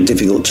angle's a bit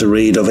difficult to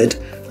read of it,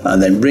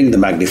 and then bring the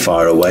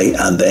magnifier away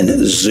and then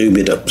zoom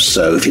it up.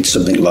 So if it's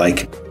something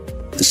like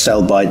the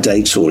sell-by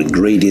dates or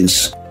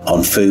ingredients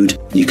on food,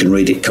 you can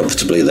read it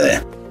comfortably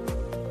there.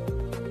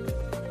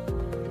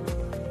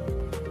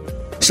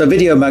 So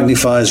video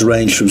magnifiers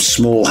range from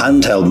small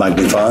handheld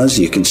magnifiers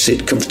you can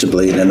sit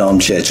comfortably in an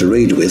armchair to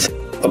read with,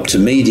 up to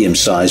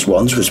medium-sized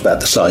ones, which is about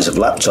the size of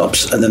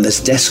laptops, and then there's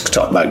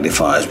desktop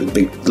magnifiers with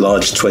big,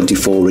 large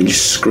 24-inch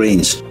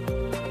screens,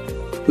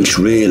 which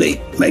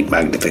really make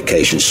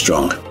magnification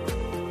strong.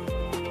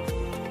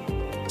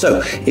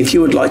 So, if you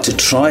would like to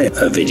try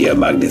a video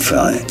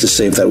magnifier to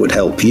see if that would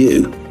help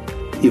you,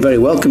 you're very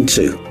welcome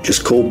to.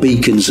 Just call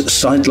Beacon's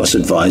Sight Loss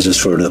Advisors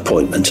for an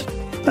appointment.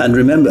 And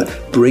remember,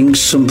 bring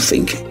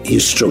something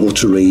you struggle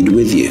to read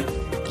with you.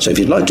 So if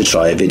you'd like to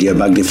try a video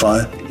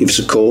magnifier, give us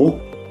a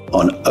call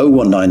on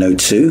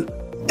 01902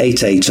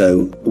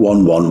 880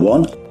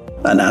 111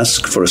 and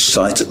ask for a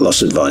sight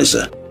loss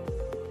advisor.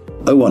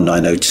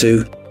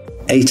 01902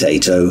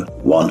 880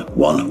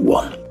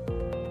 111.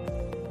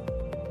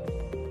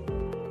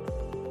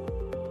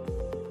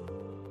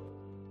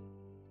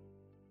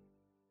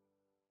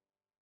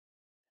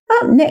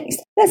 Up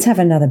next, let's have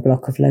another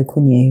block of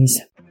local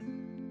news.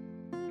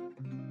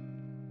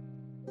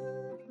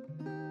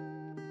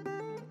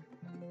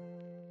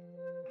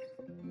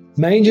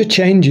 Major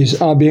changes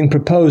are being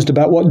proposed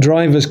about what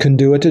drivers can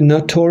do at a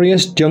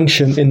notorious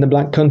junction in the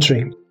Black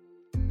Country.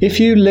 If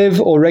you live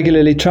or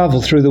regularly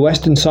travel through the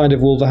western side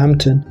of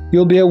Wolverhampton,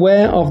 you'll be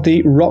aware of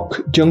the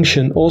Rock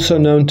Junction, also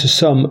known to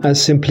some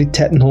as simply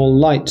Tettenhall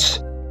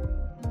Lights.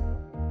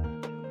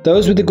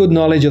 Those with a good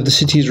knowledge of the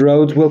city's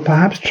roads will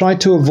perhaps try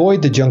to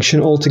avoid the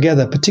junction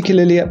altogether,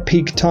 particularly at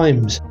peak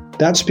times.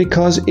 That's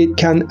because it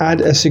can add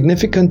a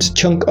significant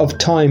chunk of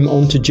time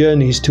onto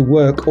journeys to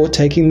work or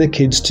taking the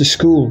kids to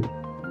school.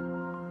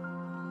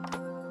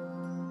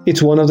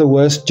 It's one of the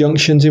worst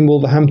junctions in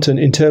Wolverhampton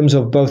in terms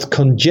of both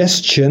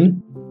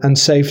congestion and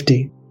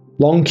safety.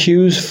 Long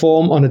queues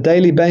form on a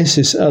daily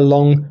basis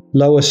along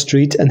Lower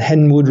Street and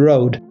Henwood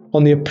Road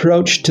on the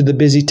approach to the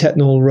busy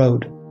Tettenhall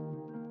Road.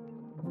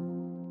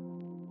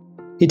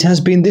 It has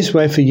been this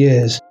way for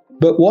years,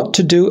 but what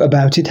to do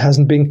about it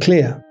hasn't been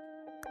clear.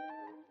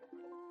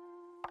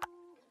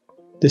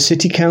 The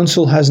City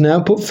Council has now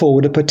put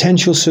forward a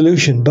potential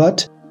solution,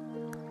 but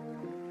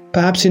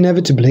perhaps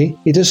inevitably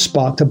it has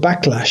sparked a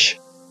backlash.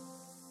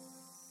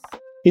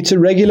 It's a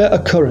regular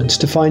occurrence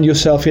to find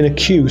yourself in a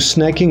queue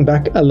snaking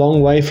back a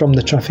long way from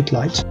the traffic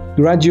lights,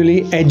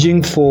 gradually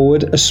edging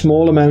forward a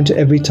small amount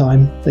every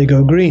time they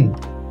go green,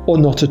 or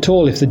not at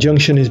all if the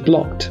junction is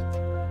blocked.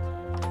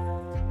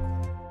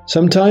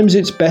 Sometimes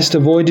it's best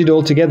avoided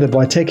altogether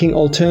by taking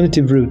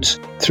alternative routes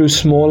through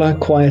smaller,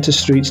 quieter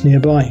streets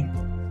nearby.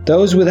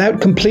 Those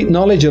without complete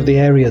knowledge of the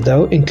area,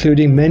 though,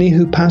 including many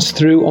who pass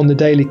through on the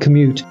daily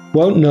commute,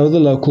 won't know the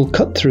local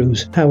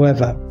cut-throughs,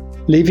 however,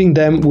 leaving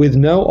them with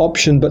no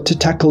option but to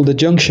tackle the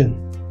junction.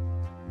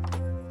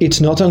 It's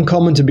not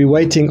uncommon to be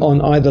waiting on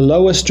either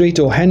Lower Street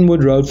or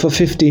Henwood Road for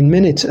 15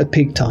 minutes at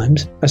peak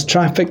times as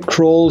traffic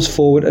crawls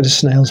forward at a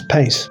snail's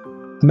pace.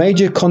 A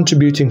major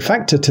contributing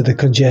factor to the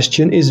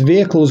congestion is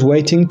vehicles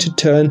waiting to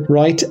turn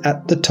right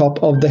at the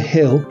top of the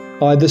hill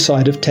either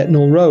side of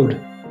Tettenhall Road.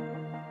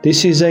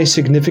 This is a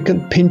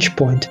significant pinch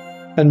point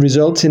and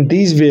results in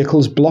these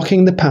vehicles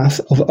blocking the path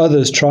of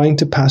others trying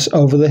to pass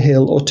over the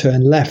hill or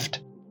turn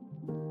left.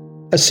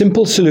 A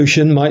simple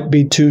solution might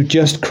be to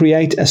just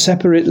create a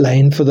separate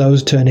lane for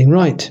those turning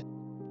right.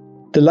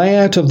 The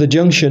layout of the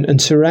junction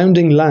and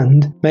surrounding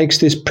land makes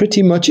this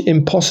pretty much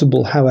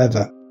impossible,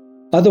 however.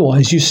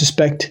 Otherwise, you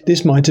suspect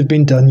this might have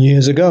been done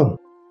years ago.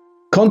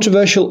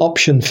 Controversial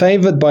option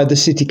favoured by the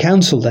City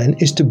Council then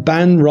is to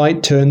ban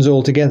right turns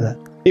altogether.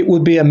 It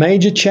would be a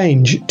major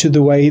change to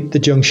the way the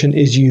junction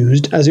is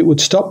used, as it would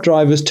stop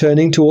drivers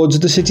turning towards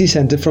the city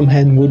centre from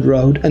Henwood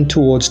Road and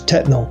towards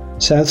Tettenhall,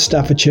 South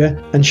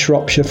Staffordshire and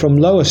Shropshire from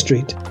Lower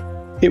Street.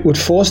 It would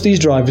force these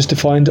drivers to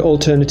find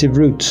alternative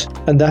routes,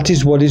 and that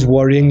is what is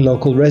worrying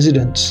local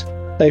residents.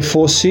 They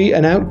foresee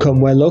an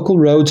outcome where local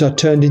roads are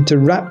turned into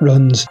rat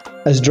runs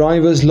as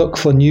drivers look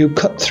for new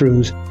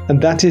cut-throughs,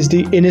 and that is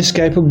the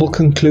inescapable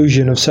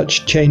conclusion of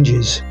such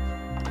changes.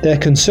 Their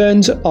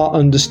concerns are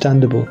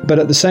understandable, but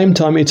at the same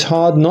time it's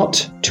hard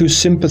not to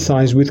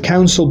sympathise with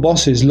council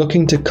bosses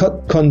looking to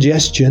cut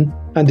congestion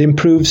and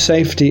improve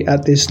safety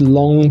at this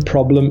long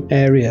problem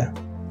area.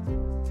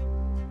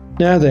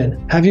 Now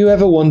then, have you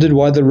ever wondered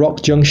why the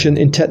Rock Junction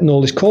in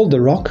Tettenhall is called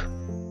the Rock?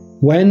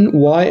 When,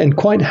 why and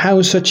quite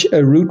how such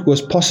a route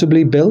was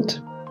possibly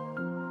built?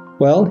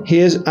 Well,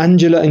 here's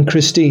Angela and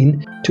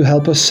Christine to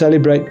help us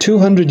celebrate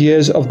 200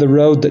 years of the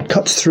road that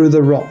cuts through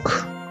the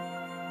rock.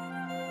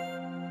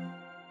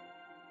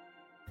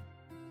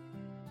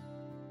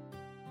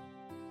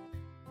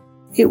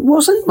 It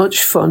wasn't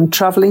much fun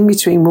travelling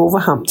between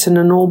Wolverhampton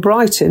and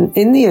Albrighton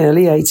in the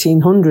early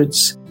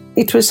 1800s.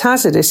 It was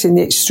hazardous in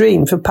the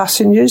extreme for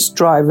passengers,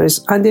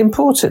 drivers and,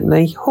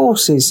 importantly,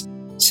 horses,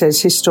 says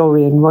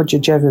historian Roger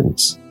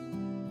Jevons.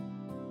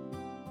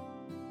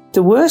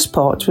 The worst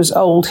part was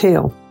Old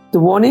Hill, the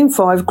 1 in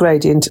 5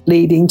 gradient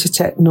leading to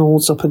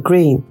Tettenhall's Upper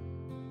Green.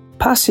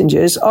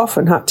 Passengers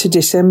often had to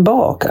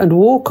disembark and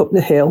walk up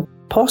the hill,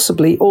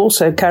 possibly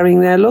also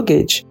carrying their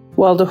luggage,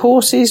 while the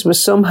horses were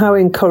somehow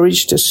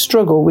encouraged to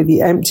struggle with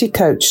the empty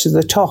coach to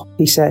the top,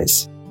 he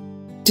says.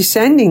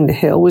 Descending the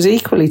hill was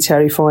equally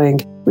terrifying,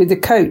 with the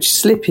coach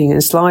slipping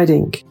and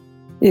sliding.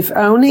 If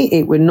only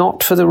it were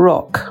not for the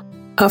Rock,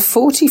 a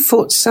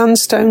 40-foot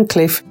sandstone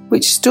cliff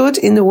which stood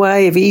in the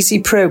way of easy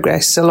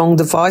progress along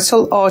the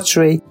vital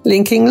artery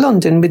linking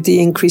London with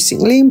the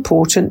increasingly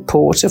important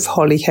port of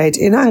Holyhead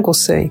in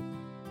Anglesey.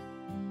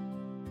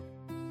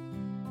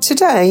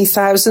 Today,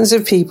 thousands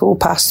of people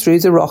pass through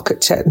the Rock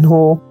at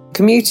Tettenhall,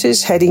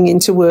 commuters heading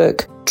into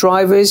work,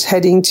 drivers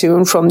heading to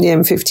and from the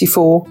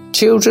M54,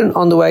 children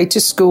on the way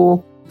to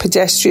school,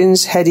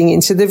 pedestrians heading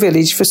into the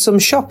village for some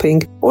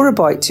shopping or a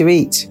bite to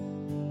eat.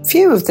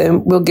 Few of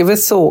them will give a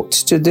thought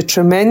to the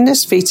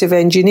tremendous feat of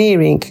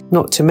engineering,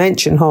 not to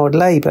mention hard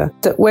labour,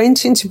 that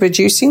went into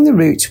producing the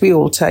route we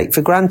all take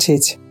for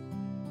granted.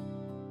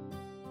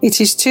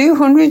 It is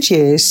 200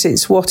 years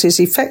since what is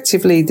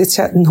effectively the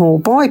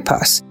Tettenhall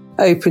bypass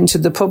opened to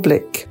the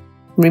public,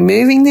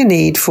 removing the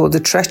need for the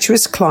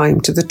treacherous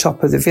climb to the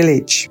top of the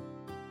village.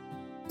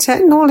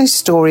 Tettenhall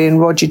historian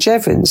Roger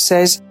Jevons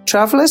says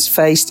travellers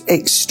faced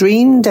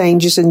extreme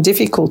dangers and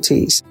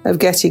difficulties of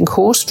getting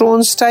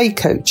horse-drawn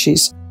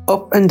stagecoaches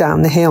up and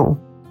down the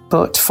hill.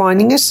 But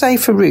finding a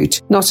safer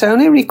route not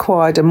only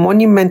required a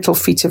monumental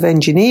feat of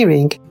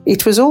engineering,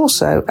 it was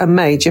also a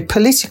major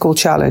political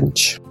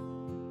challenge.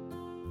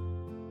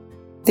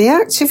 The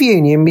Act of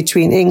Union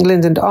between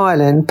England and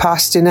Ireland,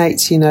 passed in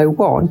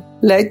 1801,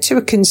 led to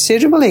a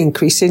considerable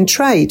increase in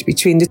trade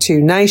between the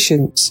two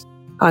nations,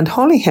 and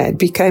Holyhead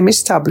became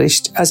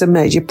established as a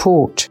major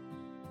port.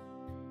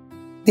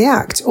 The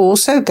Act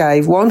also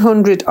gave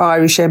 100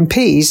 Irish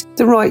MPs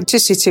the right to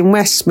sit in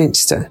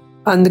Westminster,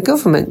 and the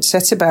government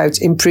set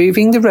about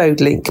improving the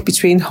road link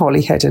between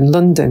Holyhead and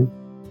London.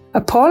 A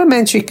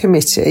parliamentary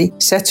committee,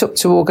 set up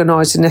to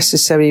organise the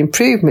necessary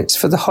improvements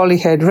for the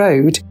Holyhead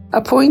Road,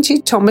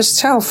 appointed Thomas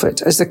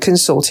Telford as the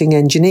consulting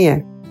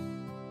engineer.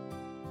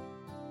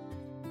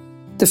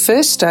 The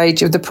first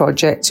stage of the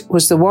project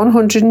was the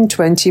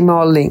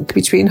 120-mile link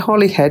between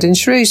Holyhead and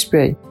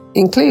Shrewsbury,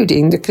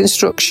 including the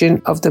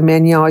construction of the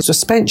Menai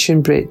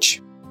suspension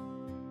bridge.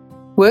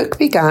 Work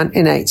began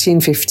in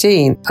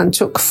 1815 and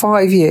took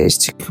 5 years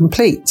to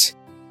complete,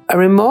 a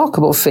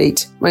remarkable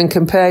feat when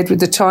compared with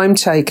the time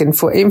taken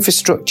for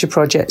infrastructure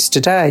projects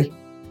today.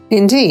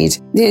 Indeed,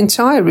 the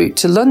entire route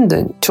to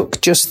London took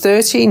just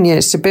 13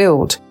 years to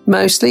build,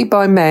 mostly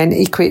by men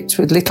equipped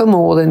with little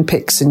more than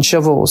picks and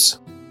shovels.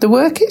 The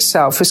work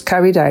itself was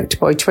carried out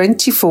by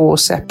 24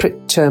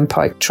 separate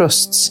turnpike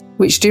trusts,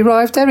 which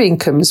derived their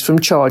incomes from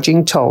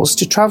charging tolls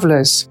to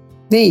travellers.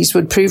 These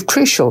would prove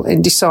crucial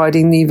in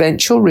deciding the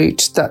eventual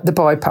route that the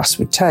bypass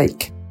would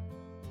take.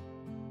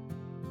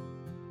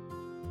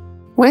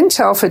 When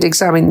Telford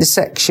examined the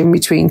section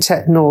between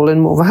Tettenhall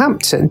and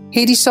Wolverhampton,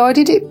 he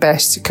decided it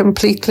best to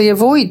completely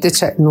avoid the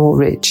Tettenhall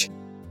Ridge.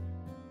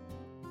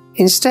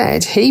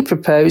 Instead, he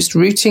proposed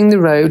routing the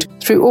road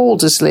through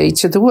Aldersley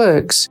to the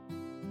works.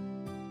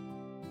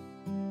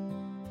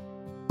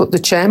 But the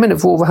chairman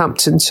of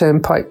Wolverhampton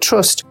Turnpike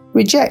Trust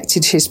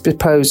rejected his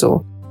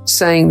proposal,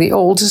 saying the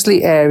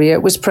Aldersley area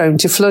was prone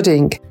to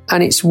flooding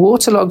and its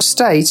waterlogged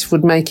state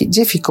would make it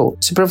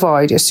difficult to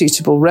provide a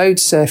suitable road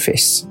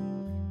surface.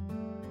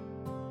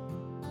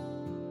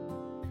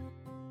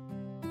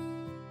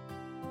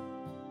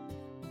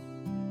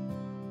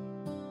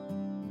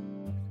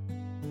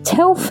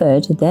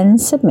 Telford then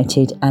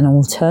submitted an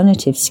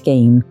alternative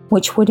scheme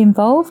which would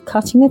involve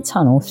cutting a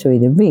tunnel through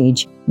the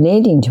ridge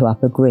leading to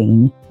Upper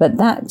Green, but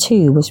that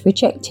too was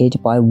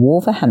rejected by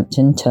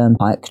Wolverhampton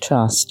Turnpike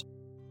Trust.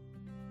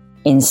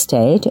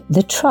 Instead,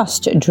 the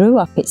Trust drew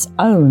up its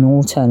own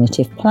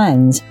alternative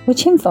plans,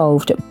 which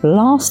involved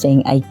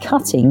blasting a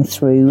cutting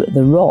through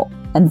the rock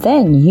and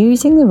then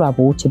using the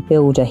rubble to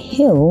build a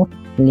hill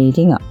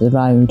leading up the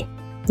road.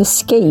 The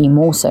scheme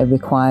also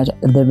required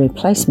the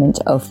replacement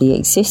of the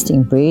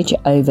existing bridge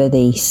over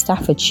the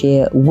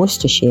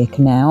Staffordshire-Worcestershire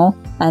Canal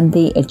and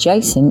the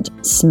adjacent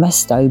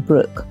Smestow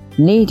Brook,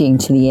 leading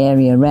to the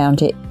area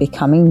around it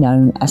becoming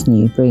known as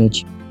New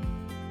Bridge.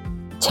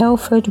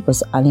 Telford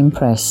was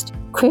unimpressed,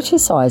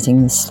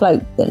 criticising the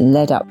slope that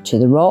led up to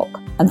the rock,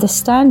 and the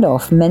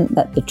standoff meant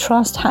that the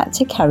Trust had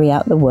to carry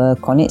out the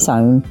work on its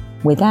own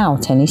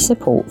without any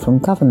support from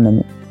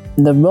government.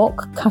 The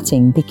rock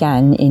cutting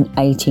began in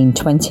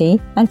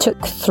 1820 and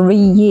took 3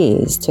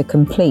 years to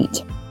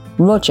complete.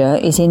 Roger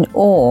is in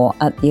awe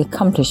at the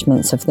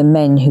accomplishments of the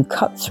men who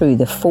cut through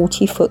the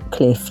 40-foot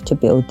cliff to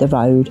build the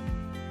road.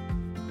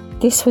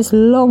 This was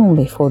long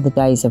before the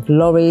days of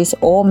lorries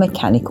or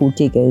mechanical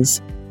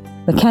diggers.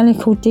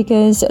 Mechanical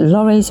diggers,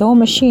 lorries or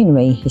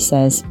machinery, he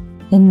says.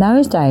 In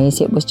those days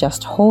it was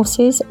just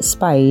horses,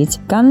 spades,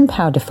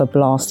 gunpowder for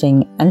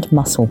blasting and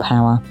muscle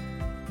power.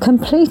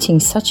 Completing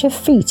such a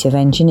feat of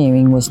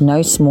engineering was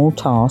no small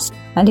task,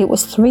 and it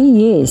was 3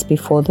 years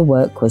before the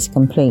work was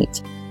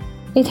complete.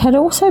 It had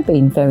also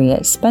been very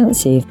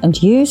expensive,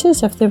 and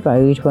users of the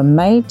road were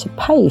made to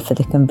pay for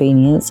the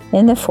convenience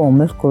in the form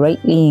of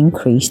greatly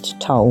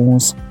increased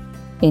tolls.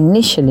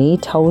 Initially,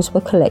 tolls were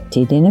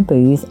collected in a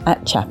booth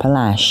at Chapel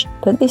Ash,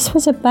 but this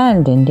was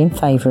abandoned in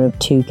favour of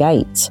 2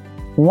 gates,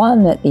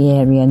 one at the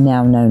area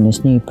now known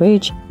as New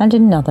Bridge and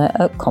another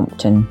at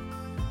Compton.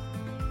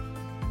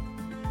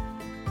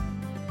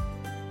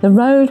 The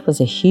road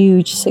was a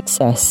huge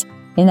success,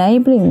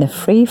 enabling the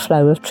free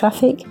flow of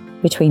traffic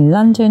between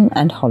London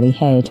and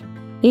Holyhead.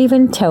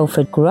 Even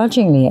Telford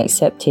grudgingly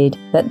accepted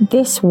that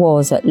this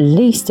was at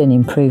least an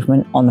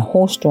improvement on the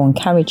horse-drawn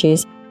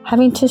carriages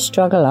having to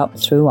struggle up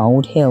through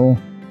Old Hill.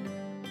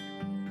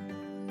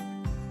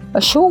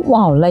 A short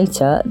while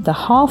later, the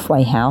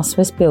halfway house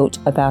was built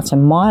about a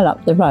mile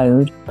up the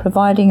road,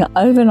 providing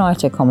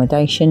overnight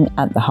accommodation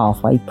at the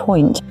halfway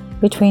point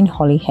between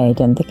Holyhead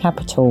and the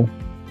capital.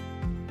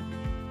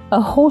 A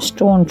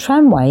horse-drawn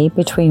tramway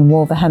between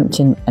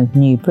Wolverhampton and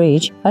New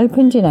Bridge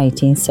opened in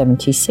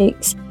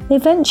 1876,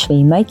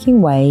 eventually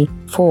making way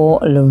for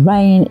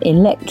Lorraine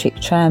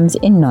electric trams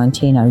in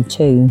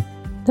 1902.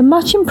 The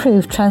much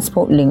improved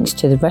transport links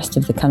to the rest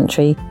of the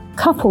country,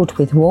 coupled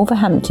with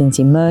Wolverhampton's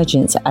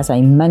emergence as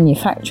a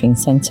manufacturing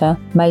centre,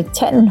 made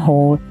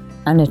Tettenhall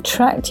an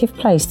attractive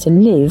place to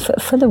live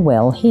for the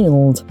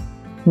well-heeled.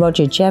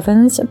 Roger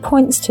Jevons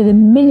points to the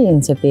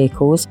millions of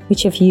vehicles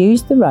which have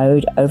used the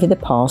road over the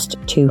past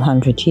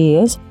 200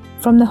 years,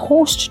 from the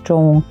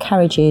horse-drawn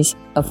carriages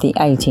of the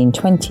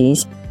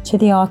 1820s to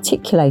the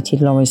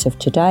articulated lorries of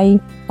today,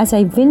 as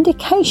a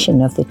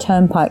vindication of the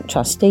Turnpike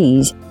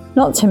trustees,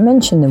 not to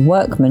mention the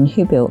workmen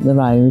who built the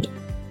road.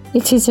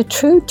 It is a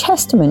true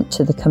testament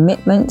to the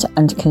commitment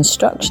and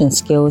construction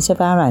skills of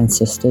our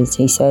ancestors,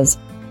 he says.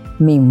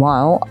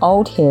 Meanwhile,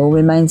 Old Hill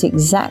remains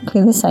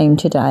exactly the same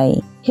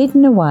today,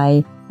 hidden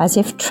away as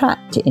if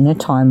trapped in a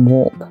time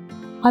warp.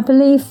 I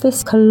believe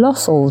this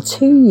colossal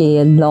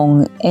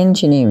 2-year-long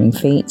engineering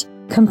feat,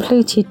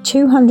 completed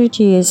 200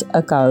 years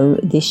ago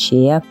this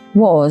year,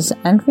 was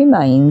and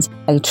remains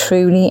a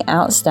truly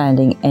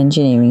outstanding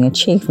engineering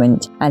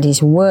achievement and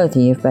is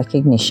worthy of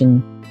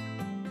recognition.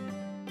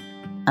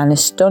 An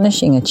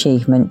astonishing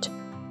achievement,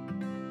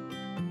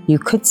 you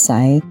could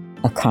say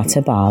a cut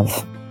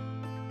above.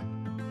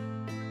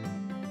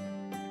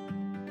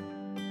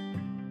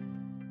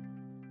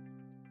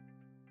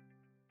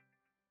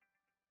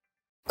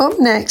 Up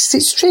next,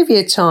 it's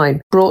trivia time,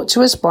 brought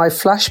to us by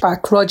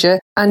Flashback Roger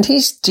and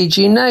his Did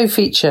You Know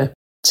feature.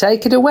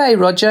 Take it away,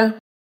 Roger.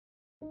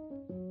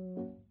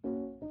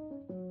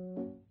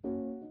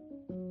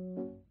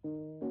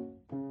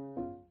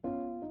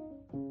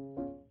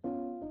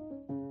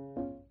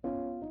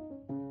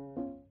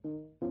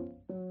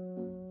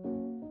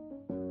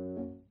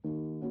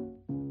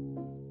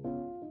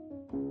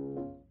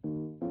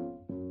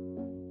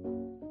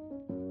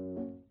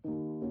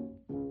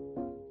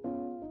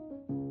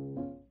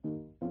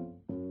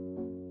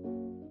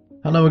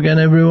 Hello again,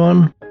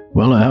 everyone.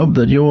 Well, I hope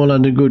that you all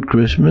had a good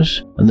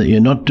Christmas and that you're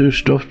not too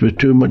stuffed with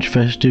too much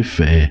festive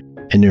fare.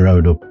 Any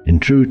road up. In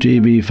true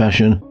TV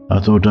fashion, I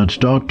thought I'd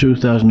start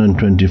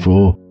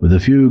 2024 with a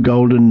few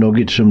golden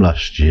nuggets from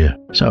last year.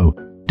 So,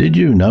 did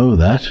you know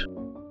that?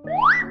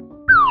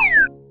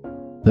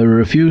 There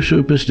are a few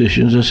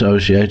superstitions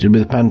associated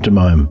with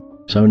pantomime.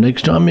 So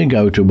next time you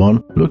go to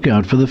one, look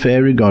out for the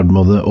fairy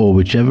godmother or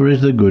whichever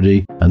is the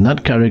goodie, and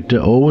that character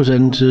always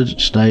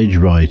enters stage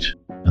right,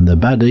 and the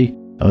baddie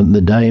and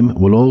the dame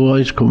will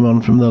always come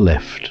on from the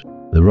left,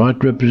 the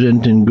right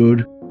representing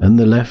good and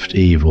the left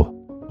evil.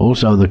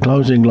 Also, the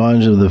closing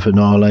lines of the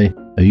finale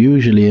are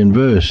usually in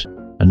verse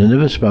and are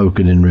never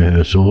spoken in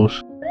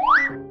rehearsals.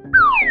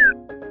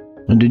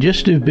 And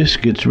digestive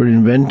biscuits were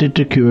invented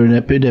to cure an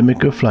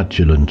epidemic of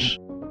flatulence.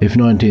 If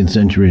 19th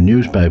century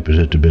newspapers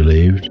are to be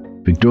believed,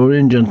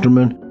 Victorian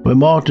gentlemen were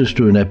martyrs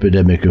to an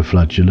epidemic of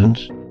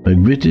flatulence.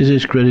 McVitie's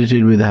is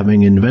credited with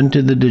having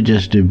invented the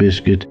digestive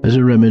biscuit as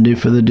a remedy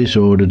for the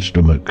disordered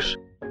stomachs,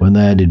 when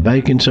they added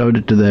baking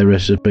soda to their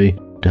recipe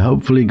to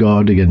hopefully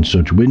guard against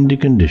such windy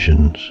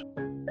conditions.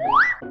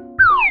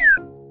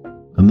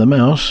 And the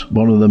mouse,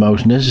 one of the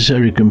most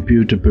necessary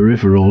computer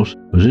peripherals,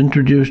 was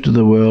introduced to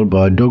the world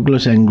by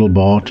Douglas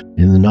Engelbart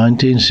in the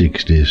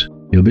 1960s.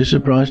 You'll be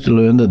surprised to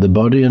learn that the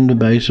body and the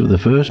base of the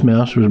first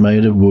mouse was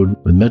made of wood,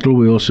 with metal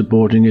wheels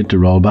supporting it to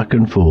roll back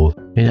and forth.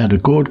 It had a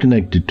cord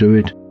connected to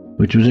it,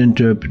 which was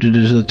interpreted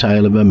as the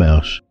tail of a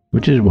mouse,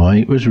 which is why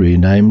it was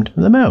renamed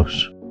the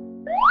mouse.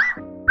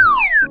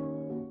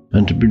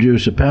 And to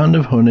produce a pound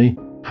of honey,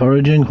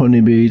 foraging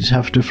honeybees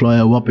have to fly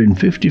a whopping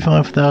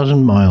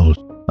 55,000 miles.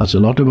 That's a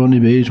lot of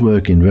honeybees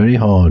working very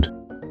hard.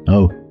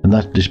 Oh, and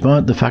that's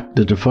despite the fact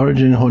that a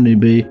foraging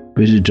honeybee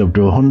visits up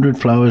to 100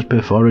 flowers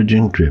per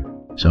foraging trip.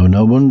 So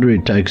no wonder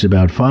it takes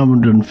about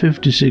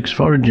 556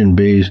 foraging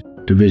bees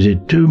to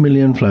visit 2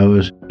 million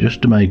flowers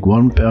just to make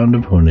 1 pound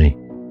of honey.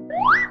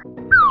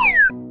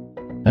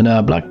 And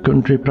our black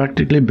country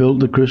practically built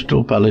the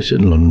Crystal Palace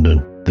in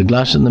London. The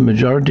glass and the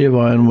majority of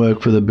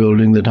ironwork for the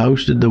building that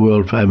hosted the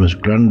world-famous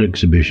Grand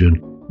Exhibition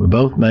were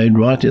both made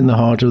right in the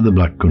heart of the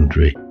black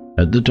country.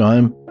 At the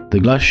time,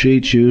 the glass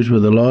sheets used were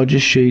the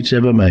largest sheets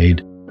ever made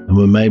and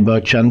were made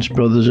by Chance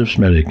Brothers of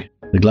Smethwick.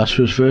 The glass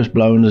was first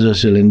blown as a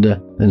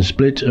cylinder, then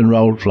split and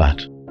rolled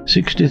flat.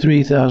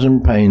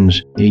 63,000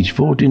 panes, each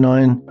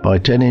 49 by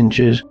 10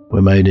 inches,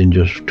 were made in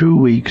just 2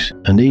 weeks,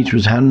 and each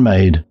was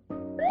handmade.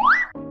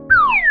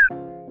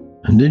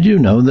 And did you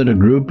know that a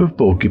group of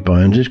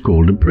porcupines is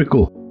called a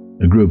prickle?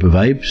 A group of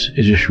apes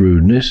is a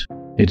shrewdness.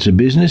 It's a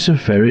business of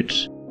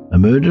ferrets, a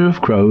murder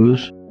of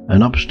crows,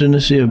 an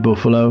obstinacy of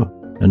buffalo,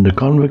 and a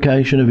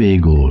convocation of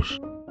eagles.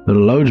 There are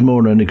loads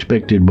more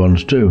unexpected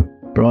ones too,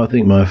 but I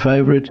think my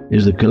favourite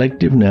is the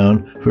collective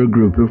noun for a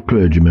group of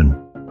clergymen,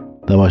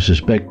 though I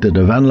suspect that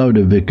a vanload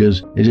of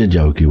vicars is a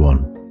jokey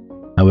one.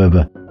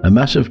 However, a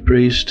mass of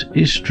priests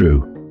is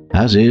true,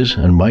 as is,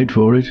 and wait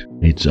for it,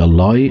 it's a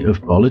lie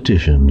of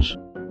politicians.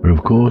 But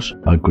of course,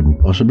 I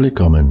couldn't possibly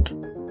comment.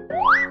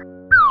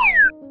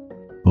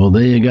 Well,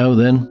 there you go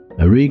then,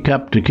 a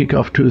recap to kick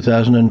off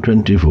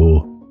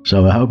 2024.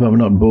 So I hope I've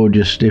not bored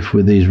you stiff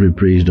with these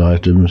reprised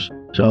items.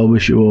 So I'll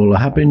wish you all a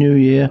happy new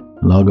year,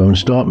 and I'll go and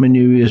start my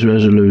New Year's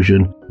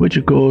resolution, which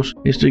of course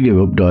is to give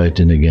up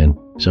dieting again.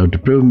 So to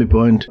prove my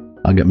point,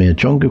 I'll get me a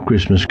chunk of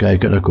Christmas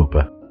cake at a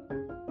cuppa.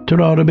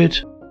 Ta-ra a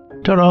bit.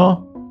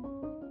 Ta-ra.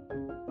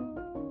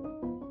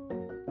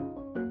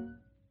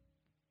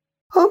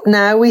 Up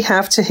now we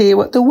have to hear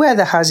what the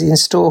weather has in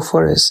store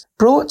for us.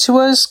 Brought to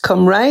us,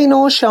 come rain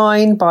or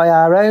shine, by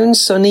our own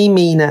sunny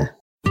Mina.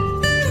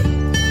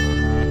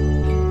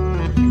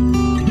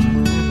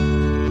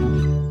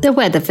 The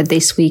weather for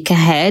this week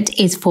ahead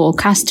is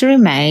forecast to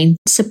remain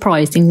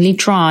surprisingly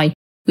dry,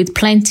 with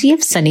plenty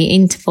of sunny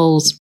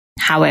intervals.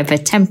 However,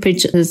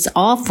 temperatures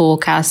are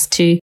forecast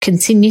to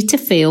continue to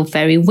feel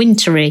very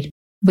wintry,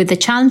 with a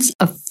chance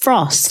of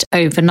frost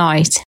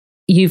overnight.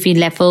 UV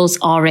levels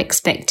are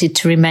expected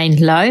to remain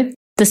low.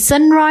 The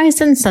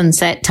sunrise and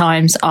sunset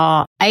times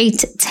are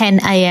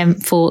 8:10 a.m.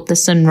 for the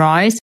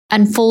sunrise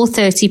and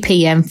 4:30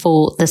 p.m.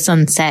 for the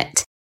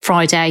sunset.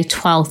 Friday,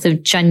 12th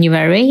of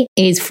January,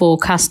 is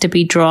forecast to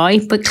be dry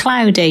but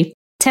cloudy.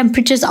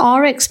 Temperatures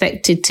are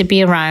expected to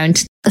be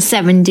around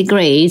 7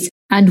 degrees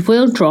and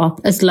will drop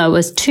as low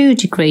as 2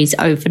 degrees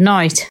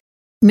overnight.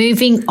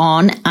 Moving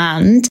on,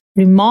 and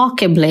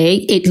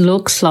remarkably, it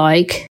looks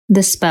like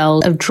the spell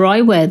of dry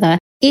weather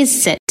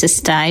is set to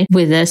stay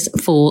with us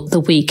for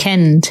the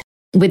weekend.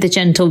 With a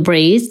gentle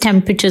breeze,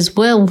 temperatures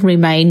will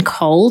remain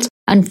cold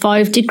and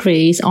 5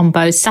 degrees on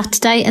both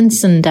Saturday and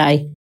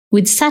Sunday,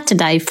 with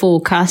Saturday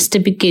forecast to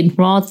begin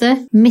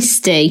rather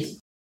misty.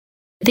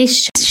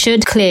 This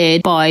should clear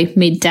by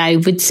midday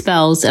with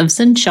spells of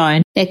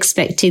sunshine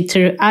expected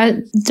throughout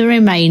the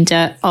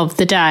remainder of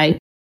the day.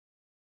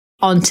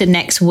 On to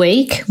next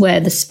week,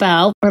 where the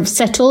spell of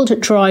settled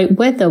dry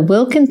weather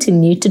will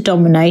continue to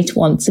dominate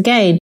once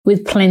again,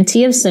 with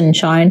plenty of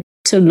sunshine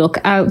to look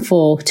out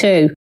for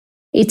too.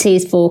 It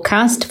is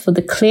forecast for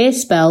the clear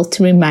spell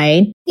to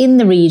remain in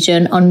the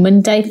region on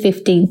Monday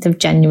 15th of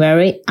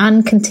January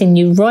and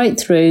continue right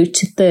through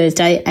to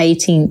Thursday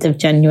 18th of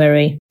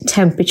January.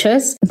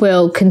 Temperatures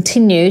will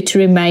continue to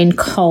remain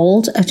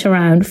cold at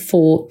around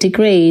 4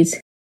 degrees,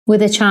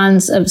 with a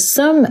chance of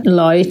some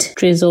light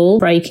drizzle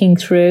breaking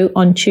through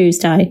on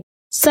Tuesday.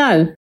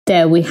 So,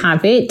 there we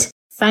have it.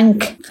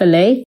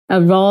 Thankfully,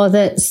 a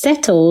rather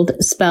settled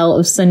spell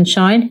of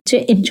sunshine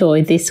to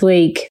enjoy this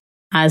week.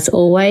 As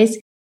always,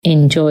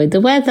 enjoy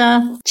the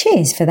weather.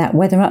 Cheers for that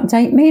weather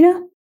update,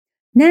 Mina.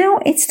 Now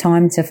it's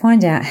time to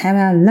find out how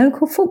our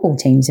local football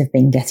teams have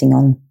been getting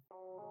on.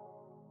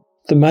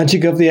 The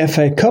magic of the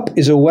FA Cup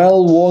is a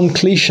well-worn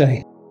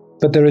cliché,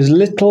 but there is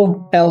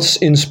little else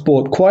in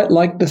sport quite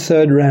like the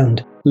third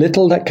round,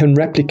 little that can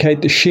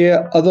replicate the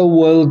sheer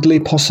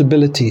otherworldly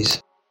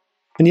possibilities.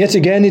 And yet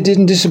again it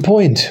didn't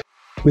disappoint,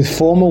 with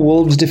former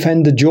Wolves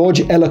defender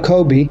George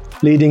Elokobi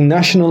leading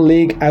National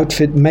League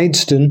outfit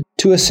Maidstone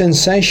to a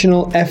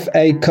sensational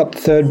FA Cup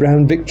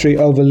third-round victory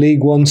over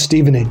League One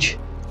Stevenage.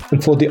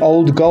 And for the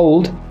Old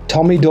Gold,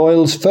 Tommy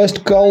Doyle's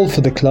first goal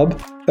for the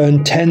club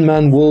earned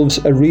 10-man Wolves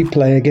a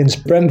replay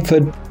against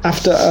Brentford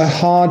after a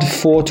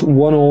hard-fought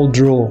 1-1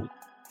 draw.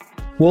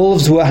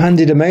 Wolves were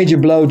handed a major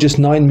blow just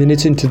 9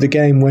 minutes into the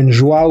game when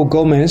João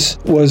Gomes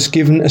was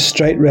given a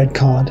straight red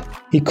card.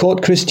 He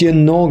caught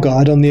Christian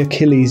Norgard on the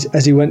Achilles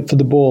as he went for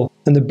the ball,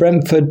 and the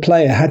Brentford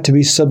player had to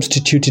be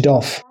substituted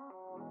off.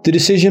 The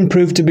decision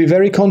proved to be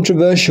very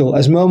controversial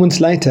as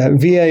moments later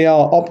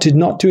VAR opted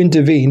not to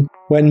intervene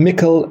when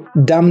Mikkel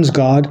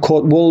Damsgaard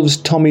caught Wolves'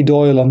 Tommy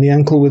Doyle on the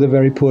ankle with a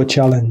very poor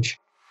challenge.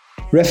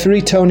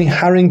 Referee Tony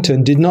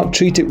Harrington did not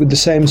treat it with the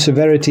same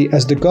severity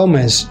as the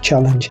Gomez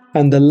challenge,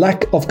 and the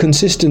lack of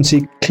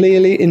consistency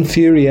clearly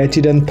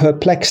infuriated and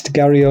perplexed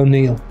Gary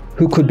O'Neill,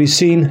 who could be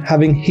seen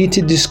having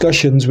heated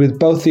discussions with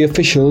both the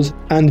officials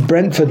and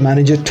Brentford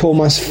manager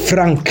Thomas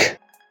Frank.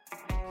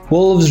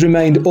 Wolves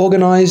remained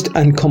organised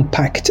and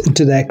compact and,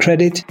 to their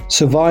credit,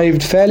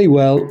 survived fairly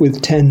well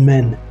with 10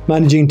 men,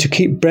 managing to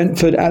keep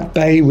Brentford at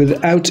bay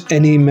without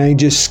any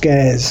major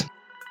scares.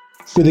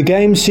 With the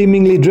game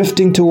seemingly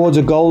drifting towards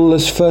a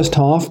goalless first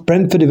half,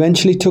 Brentford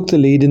eventually took the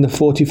lead in the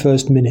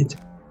 41st minute.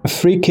 A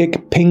free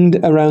kick pinged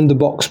around the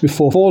box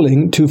before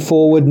falling to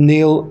forward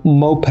Neil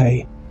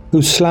Maupay,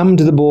 who slammed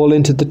the ball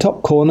into the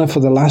top corner for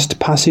the last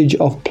passage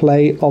of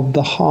play of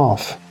the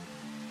half.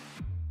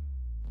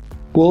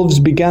 Wolves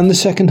began the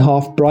second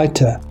half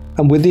brighter,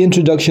 and with the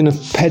introduction of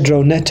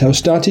Pedro Neto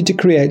started to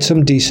create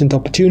some decent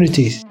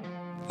opportunities.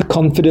 A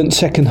confident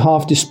second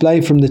half display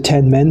from the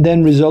 10 men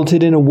then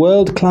resulted in a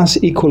world-class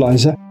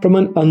equaliser from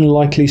an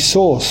unlikely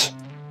source.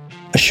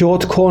 A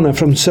short corner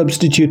from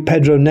substitute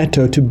Pedro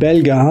Neto to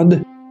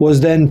Bellegarde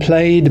was then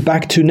played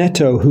back to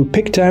Neto, who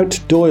picked out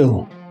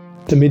Doyle.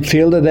 The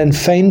midfielder then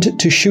feigned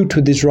to shoot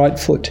with his right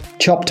foot,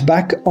 chopped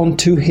back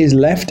onto his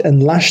left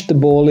and lashed the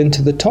ball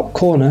into the top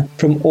corner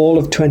from all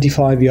of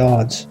 25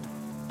 yards.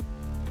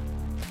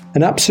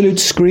 An absolute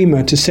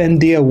screamer to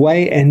send the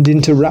away end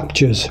into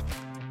raptures.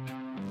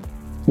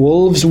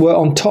 Wolves were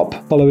on top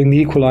following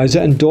the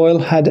equaliser, and Doyle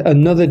had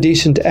another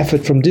decent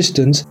effort from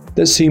distance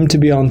that seemed to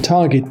be on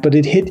target, but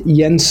it hit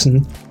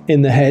Jensen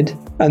in the head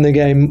and the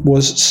game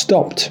was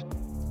stopped.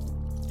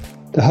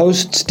 The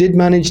hosts did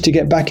manage to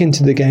get back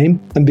into the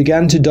game and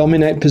began to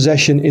dominate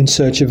possession in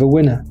search of a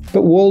winner,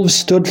 but Wolves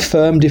stood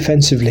firm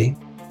defensively.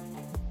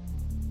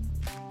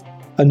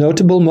 A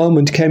notable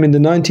moment came in the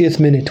 90th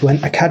minute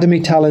when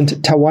academy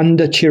talent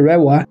Tawanda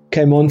Chirewa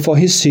came on for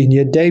his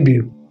senior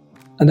debut.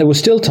 And there was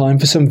still time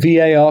for some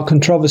VAR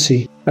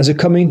controversy, as a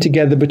coming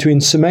together between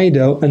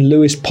Semedo and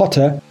Lewis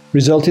Potter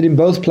resulted in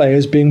both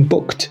players being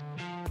booked.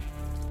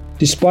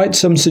 Despite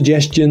some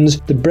suggestions,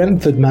 the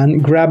Brentford man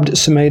grabbed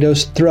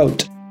Semedo's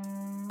throat.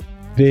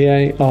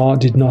 VAR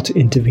did not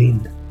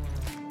intervene.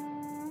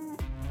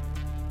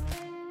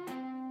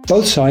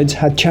 Both sides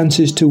had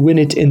chances to win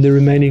it in the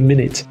remaining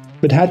minutes,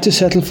 but had to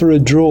settle for a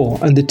draw,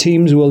 and the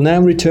teams will now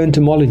return to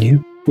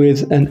Molineux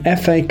with an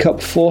FA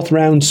Cup fourth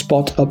round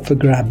spot up for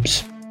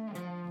grabs.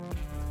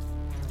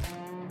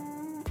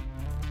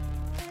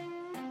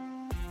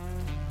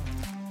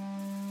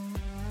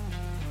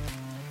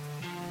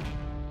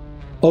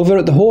 Over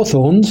at the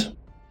Hawthorns,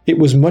 it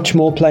was much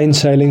more plain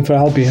sailing for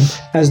Albion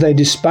as they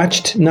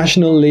dispatched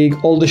National League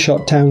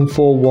Aldershot Town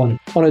 4-1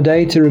 on a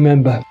day to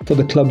remember for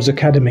the club's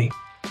academy.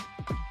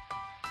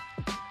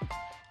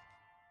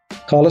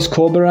 Carlos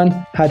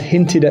Corberan had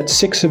hinted at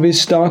 6 of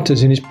his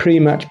starters in his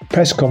pre-match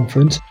press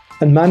conference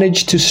and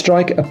managed to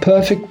strike a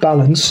perfect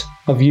balance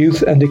of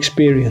youth and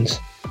experience.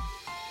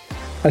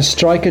 As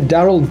striker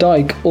Daryl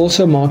Dyke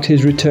also marked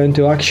his return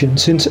to action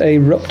since a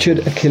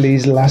ruptured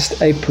Achilles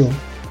last April.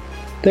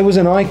 There was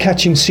an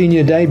eye-catching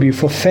senior debut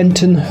for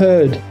Fenton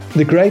Hurd,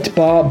 the Great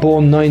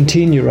Bar-born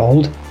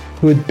 19-year-old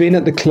who had been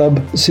at the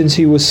club since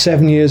he was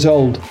 7 years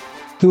old,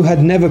 who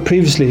had never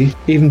previously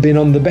even been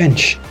on the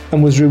bench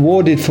and was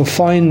rewarded for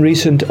fine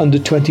recent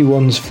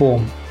under-21s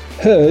form.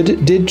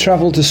 Hurd did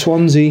travel to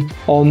Swansea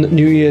on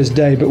New Year's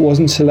Day but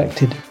wasn't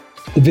selected.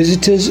 The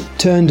visitors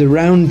turned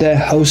around their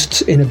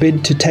hosts in a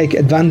bid to take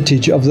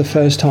advantage of the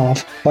first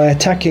half by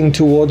attacking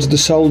towards the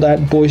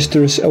sold-out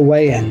boisterous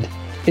away end.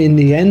 In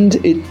the end,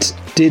 it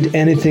did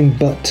anything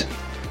but.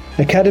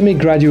 Academy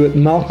graduate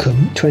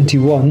Malcolm,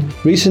 21,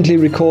 recently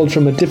recalled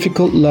from a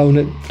difficult loan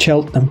at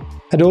Cheltenham,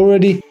 had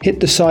already hit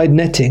the side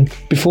netting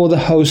before the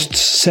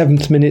hosts'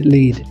 7th minute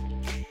lead.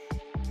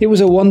 It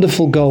was a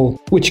wonderful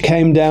goal, which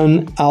came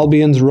down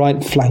Albion's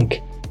right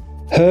flank.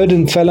 Hurd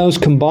and Fellows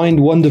combined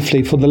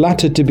wonderfully for the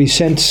latter to be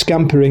sent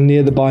scampering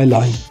near the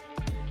byline.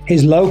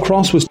 His low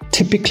cross was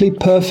typically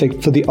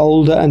perfect for the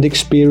older and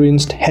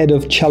experienced head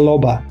of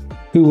Chaloba,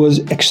 who was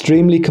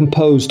extremely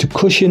composed to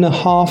cushion a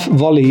half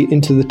volley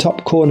into the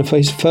top corner for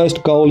his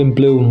first goal in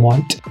blue and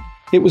white.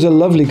 It was a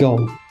lovely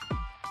goal.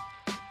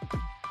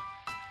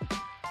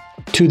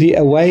 To the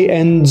away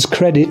end's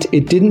credit,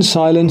 it didn't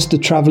silence the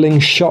travelling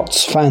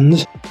Shots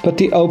fans, but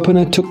the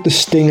opener took the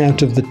sting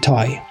out of the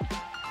tie.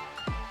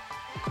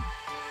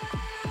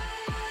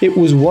 It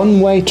was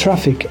one-way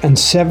traffic, and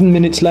 7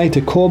 minutes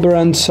later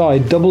Corberan's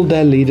side doubled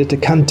their lead at a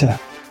canter.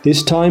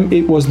 This time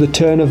it was the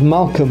turn of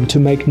Malcolm to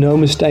make no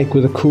mistake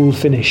with a cool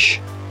finish.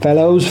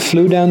 Fellows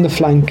flew down the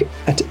flank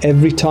at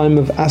every time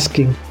of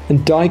asking,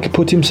 and Dyke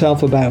put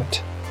himself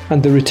about.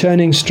 And the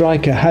returning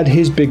striker had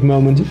his big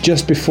moment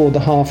just before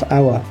the half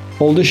hour.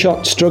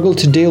 Aldershot struggled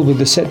to deal with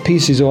the set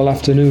pieces all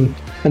afternoon,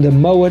 and a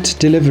Mowat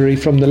delivery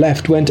from the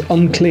left went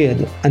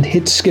uncleared and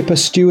hit skipper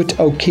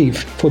Stuart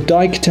O'Keefe for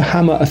Dyke to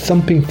hammer a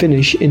thumping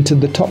finish into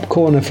the top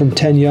corner from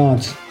 10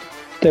 yards.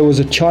 There was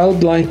a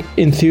childlike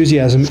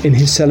enthusiasm in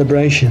his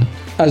celebration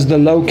as the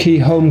low-key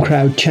home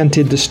crowd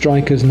chanted the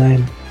striker's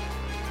name.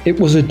 It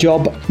was a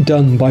job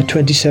done by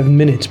 27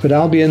 minutes, but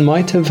Albion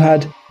might have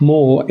had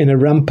more in a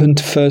rampant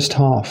first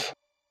half.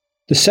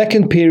 The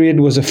second period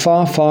was a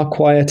far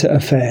quieter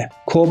affair.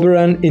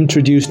 Corberan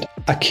introduced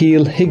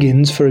Akil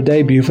Higgins for a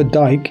debut for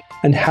Dyke,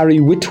 and Harry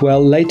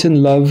Whitwell,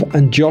 Leighton Love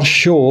and Josh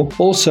Shaw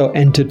also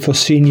entered for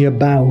senior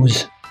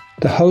bows.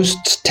 The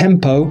hosts'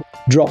 tempo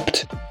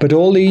dropped, but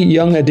all the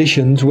young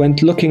additions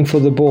went looking for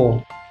the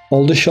ball.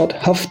 Aldershot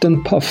huffed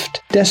and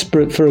puffed,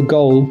 desperate for a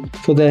goal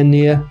for their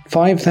near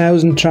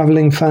 5,000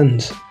 travelling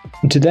fans.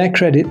 And to their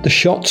credit, the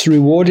Shots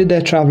rewarded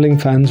their travelling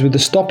fans with a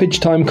stoppage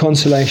time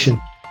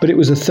consolation. But it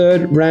was a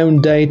third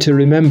round day to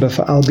remember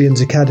for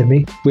Albion's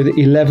academy, with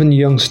 11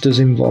 youngsters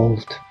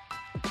involved.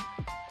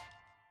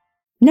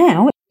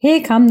 Now, here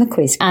come the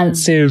quiz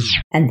Answers.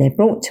 and they're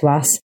brought to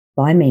us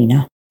by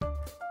Mina.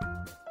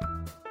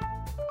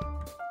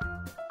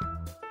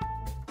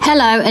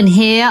 Hello, and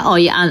here are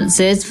your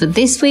answers for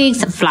this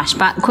week's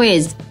flashback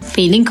quiz.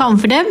 Feeling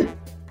confident?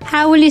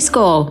 How will you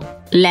score?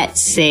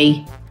 Let's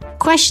see.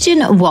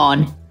 Question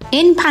 1.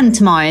 In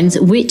pantomimes,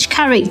 which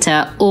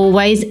character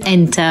always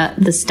enter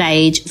the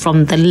stage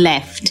from the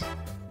left?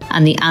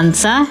 And the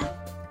answer?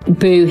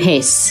 Boo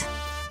Hiss.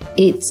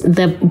 It's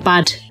the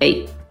bad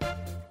boy.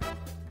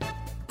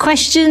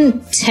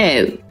 Question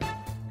 2.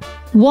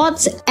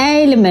 What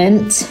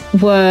ailment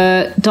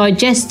were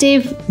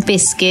digestive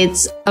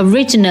biscuits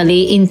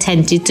originally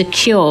intended to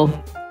cure?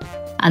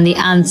 And the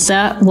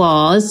answer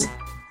was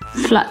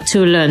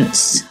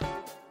flatulence.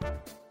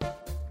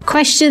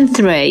 Question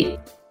 3.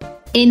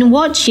 In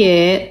what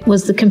year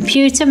was the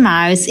computer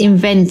mouse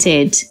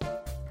invented?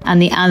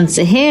 And the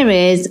answer here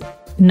is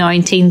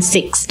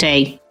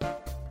 1960.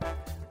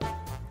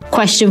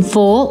 Question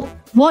 4.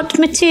 What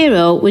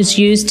material was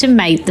used to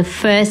make the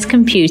first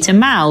computer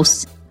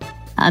mouse?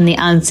 And the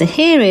answer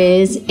here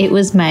is it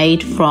was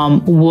made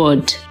from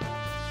wood.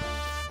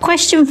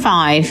 Question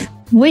 5.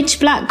 Which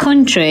black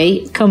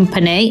country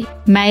company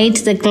made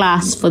the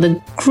glass for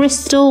the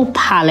Crystal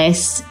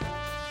Palace?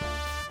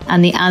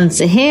 And the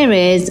answer here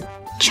is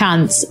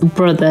Chance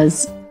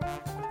Brothers.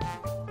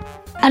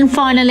 And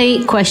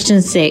finally,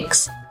 question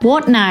 6.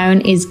 What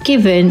noun is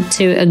given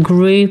to a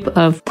group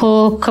of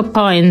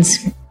porcupines?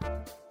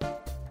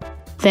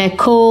 They're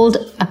called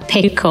a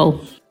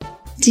pickle.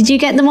 Did you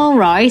get them all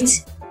right?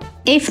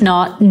 If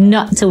not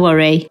to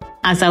worry,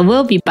 as I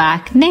will be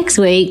back next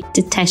week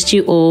to test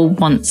you all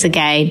once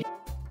again.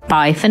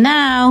 Bye for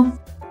now.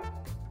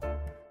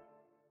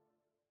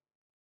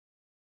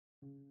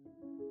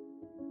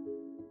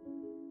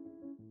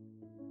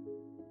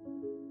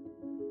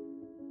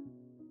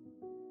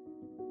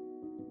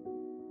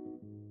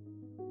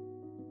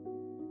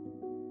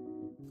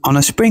 On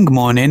a spring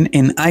morning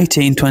in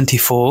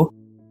 1824,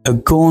 a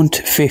gaunt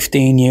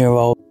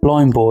 15-year-old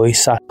blind boy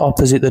sat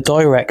opposite the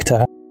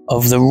director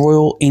of the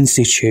Royal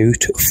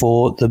Institute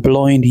for the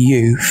Blind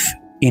Youth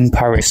in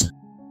Paris.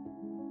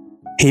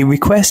 He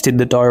requested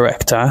the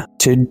director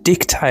to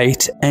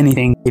dictate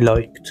anything he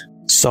liked,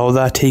 so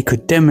that he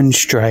could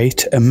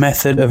demonstrate a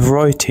method of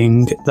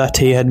writing that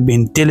he had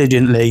been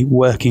diligently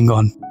working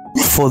on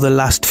for the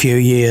last few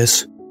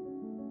years.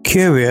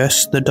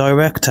 Curious, the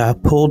director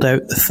pulled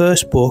out the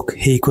first book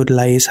he could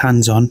lay his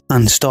hands on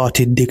and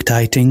started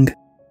dictating.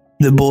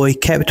 The boy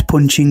kept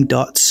punching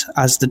dots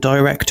as the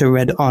director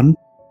read on.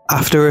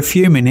 After a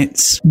few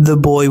minutes, the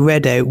boy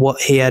read out what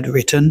he had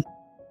written.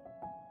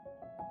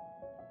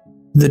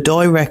 The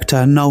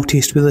director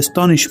noticed with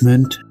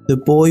astonishment the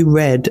boy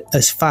read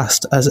as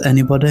fast as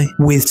anybody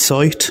with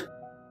sight.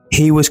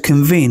 He was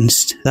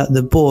convinced that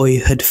the boy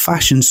had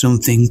fashioned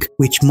something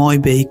which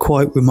might be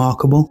quite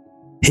remarkable.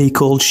 He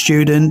called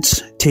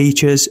students,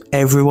 teachers,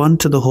 everyone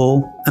to the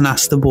hall and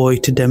asked the boy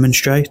to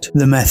demonstrate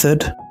the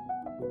method.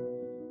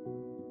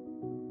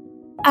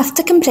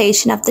 After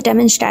completion of the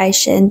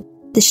demonstration,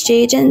 the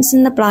students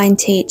and the blind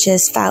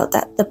teachers felt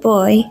that the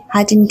boy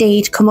had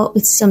indeed come up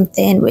with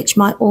something which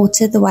might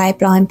alter the way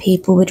blind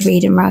people would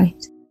read and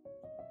write.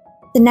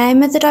 The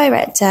name of the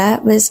director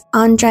was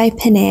Andre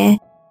Panier,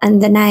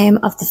 and the name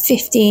of the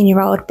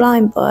 15-year-old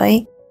blind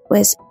boy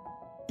was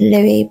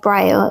Louis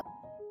Braille,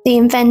 the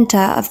inventor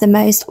of the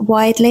most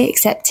widely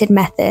accepted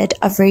method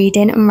of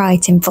reading and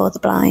writing for the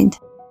blind.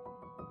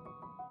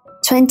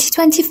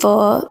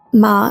 2024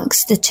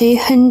 marks the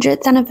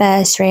 200th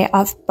anniversary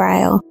of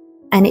Braille,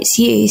 and its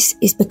use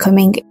is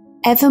becoming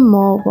ever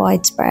more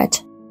widespread.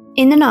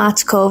 In an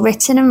article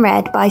written and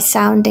read by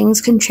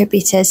Soundings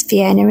contributors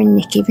Fiona and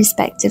Nikki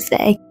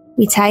respectively,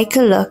 we take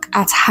a look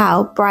at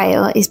how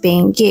Braille is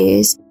being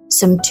used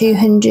some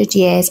 200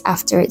 years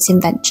after its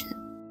invention.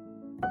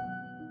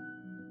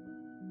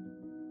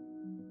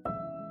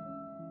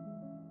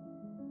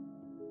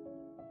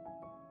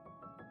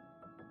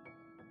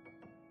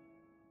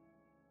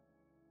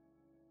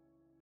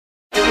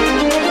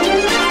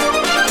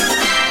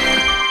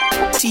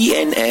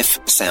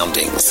 TNF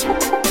Soundings.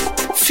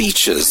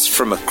 Features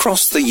from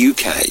across the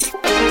UK.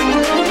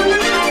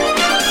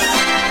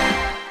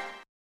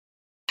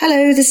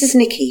 Hello, this is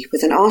Nikki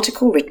with an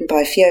article written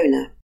by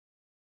Fiona.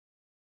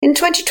 In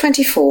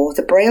 2024,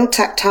 the Braille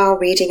tactile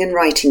reading and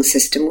writing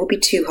system will be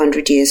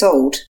 200 years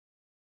old.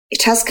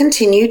 It has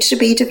continued to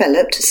be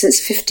developed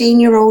since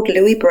 15-year-old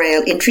Louis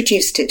Braille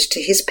introduced it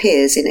to his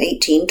peers in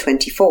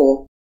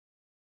 1824.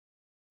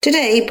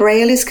 Today,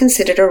 Braille is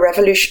considered a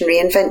revolutionary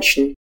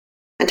invention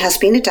and has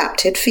been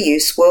adapted for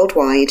use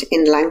worldwide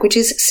in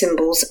languages,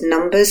 symbols,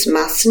 numbers,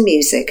 maths and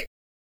music,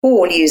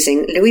 all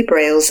using Louis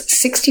Braille's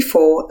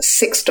 64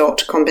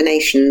 six-dot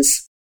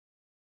combinations.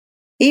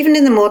 Even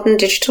in the modern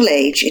digital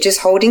age, it is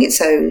holding its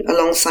own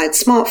alongside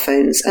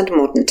smartphones and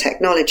modern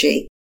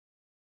technology.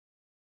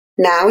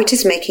 Now it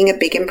is making a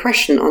big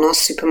impression on our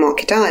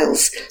supermarket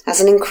aisles as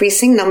an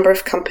increasing number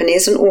of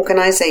companies and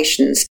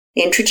organisations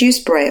introduce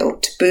Braille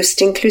to boost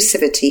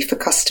inclusivity for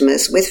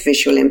customers with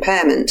visual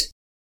impairment.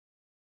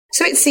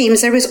 So it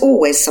seems there is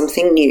always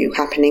something new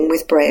happening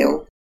with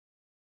Braille.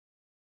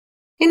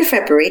 In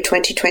February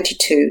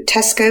 2022,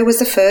 Tesco was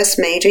the first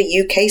major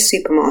UK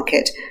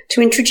supermarket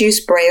to introduce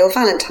Braille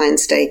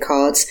Valentine's Day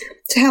cards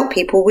to help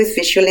people with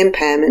visual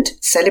impairment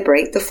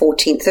celebrate the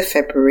 14th of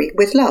February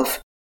with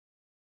love.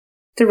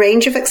 The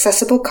range of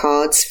accessible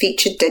cards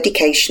featured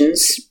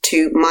dedications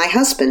to my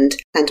husband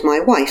and my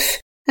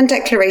wife and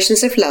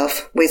declarations of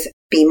love with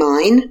Be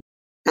Mine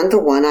and the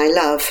One I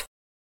Love.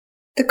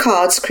 The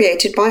cards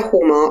created by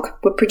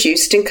Hallmark were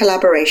produced in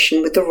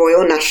collaboration with the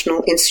Royal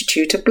National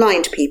Institute of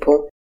Blind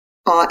People,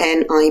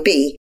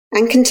 RNIB,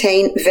 and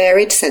contain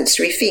varied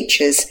sensory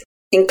features,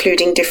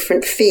 including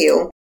different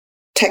feel,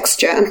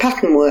 texture and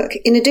pattern work,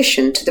 in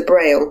addition to the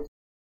Braille.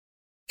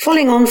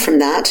 Following on from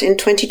that, in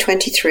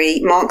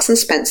 2023, Marks &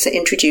 Spencer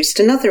introduced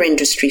another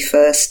industry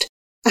first,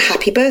 a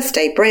Happy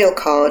Birthday Braille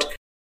card,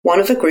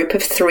 one of a group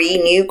of 3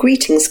 new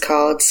greetings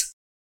cards.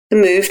 The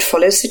move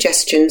follows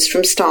suggestions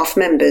from staff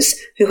members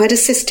who had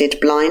assisted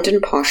blind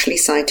and partially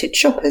sighted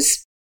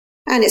shoppers.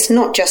 And it's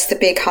not just the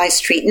big high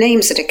street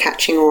names that are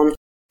catching on.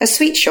 A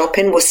sweet shop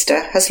in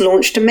Worcester has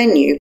launched a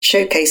menu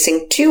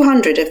showcasing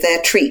 200 of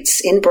their treats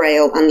in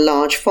Braille and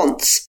large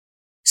fonts.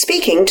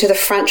 Speaking to the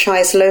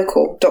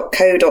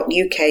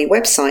franchiselocal.co.uk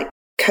website,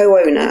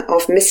 co-owner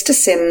of Mr.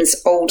 Sim's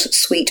Old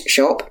Sweet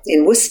Shop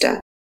in Worcester,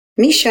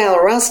 Michelle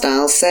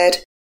Rasdal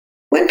said,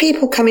 "When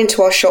people come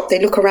into our shop, they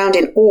look around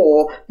in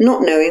awe,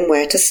 not knowing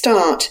where to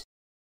start.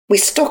 We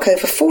stock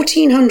over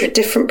 1,400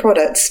 different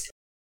products.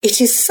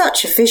 It is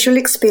such a visual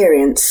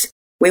experience.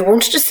 We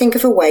wanted to think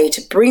of a way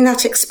to bring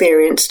that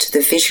experience to the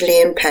visually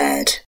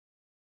impaired."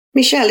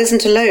 Michelle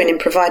isn't alone in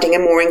providing a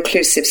more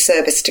inclusive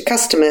service to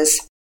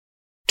customers.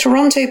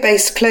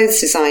 Toronto-based clothes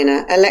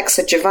designer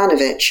Alexa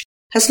Jovanovic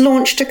has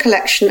launched a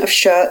collection of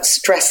shirts,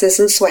 dresses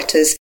and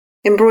sweaters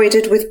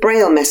embroidered with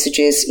Braille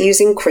messages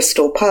using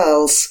crystal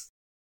pearls.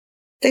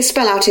 They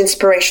spell out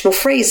inspirational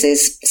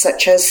phrases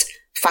such as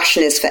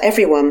 "fashion is for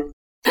everyone"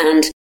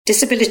 and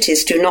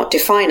 "disabilities do not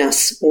define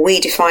us, we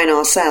define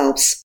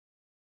ourselves."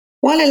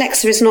 While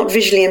Alexa is not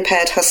visually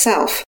impaired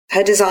herself,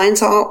 her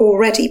designs are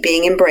already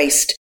being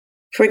embraced.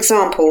 For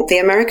example, the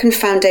American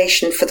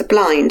Foundation for the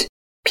Blind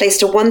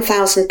placed a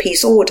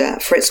 1,000-piece order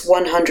for its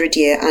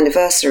 100-year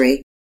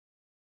anniversary.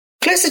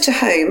 Closer to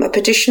home, a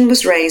petition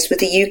was raised with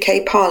the UK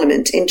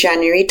Parliament in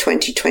January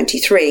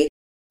 2023,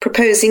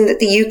 proposing that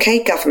the UK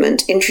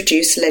government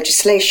introduce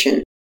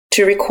legislation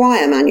to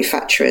require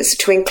manufacturers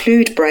to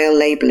include Braille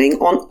labelling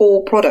on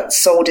all products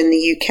sold in the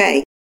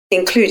UK,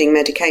 including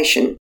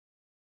medication.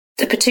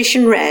 The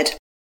petition read,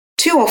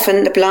 "Too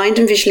often the blind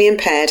and visually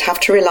impaired have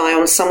to rely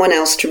on someone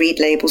else to read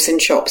labels in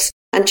shops,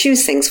 and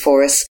choose things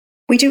for us.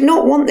 We do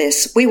not want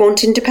this. We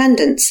want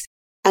independence.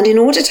 And in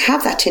order to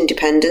have that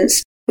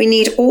independence, we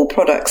need all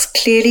products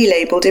clearly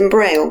labelled in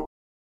Braille.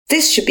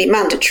 This should be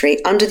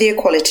mandatory under the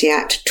Equality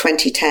Act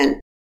 2010.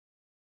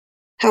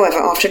 However,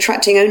 after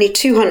attracting only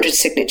 200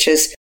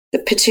 signatures, the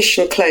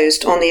petition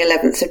closed on the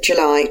 11th of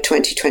July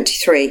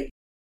 2023.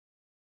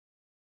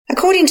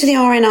 According to the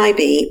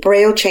RNIB,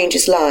 Braille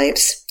changes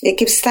lives. It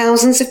gives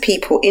thousands of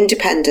people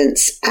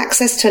independence,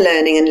 access to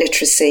learning and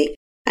literacy,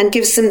 and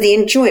gives them the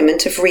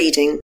enjoyment of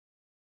reading.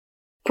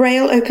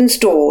 Braille opens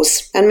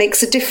doors and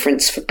makes a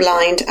difference for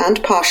blind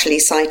and partially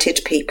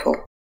sighted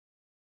people.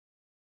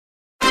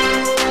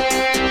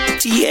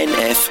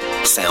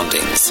 DNF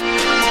Soundings.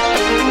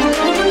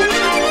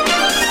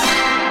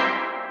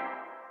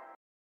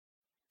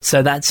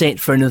 So that's it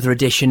for another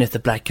edition of the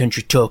Black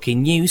Country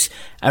Talking News.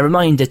 A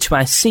reminder to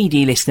our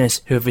CD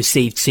listeners who have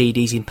received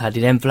CDs in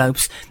padded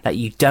envelopes that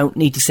you don't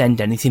need to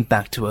send anything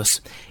back to us.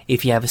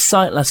 If you have a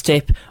sight loss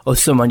tip or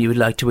someone you would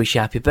like to wish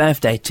a happy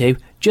birthday to,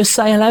 just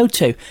say hello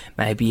to,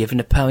 maybe even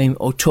a poem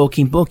or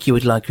talking book you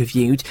would like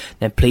reviewed,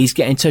 then please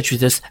get in touch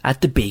with us at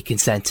the Beacon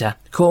Centre.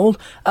 Call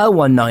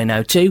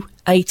 01902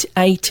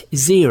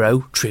 880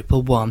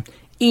 111.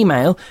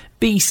 Email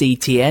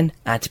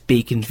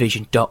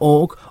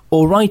bctn@beaconvision.org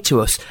or write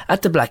to us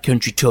at the Black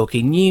Country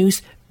Talking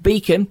News,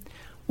 Beacon,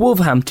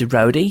 Wolverhampton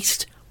Road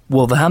East,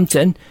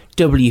 Wolverhampton,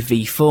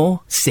 WV4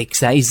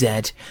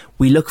 6AZ.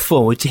 We look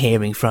forward to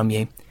hearing from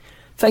you.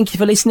 Thank you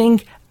for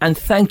listening, and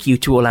thank you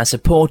to all our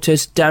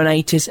supporters,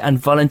 donators and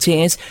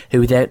volunteers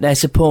who without their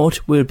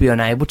support we would be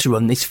unable to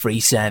run this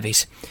free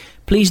service.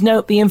 Please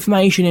note the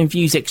information and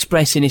views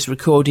expressed in this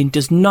recording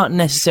does not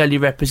necessarily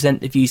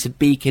represent the views of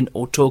Beacon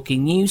or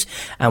Talking News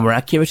and were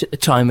accurate at the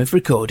time of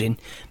recording.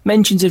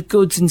 Mentions of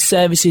goods and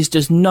services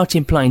does not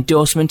imply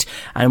endorsement,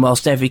 and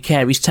whilst every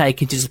care is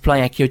taken to supply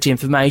accurate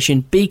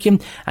information, Beacon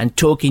and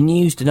Talking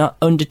News do not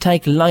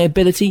undertake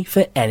liability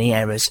for any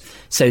errors.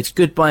 So it's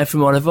goodbye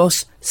from all of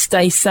us.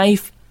 Stay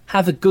safe,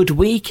 have a good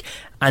week,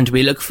 and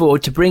we look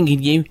forward to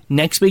bringing you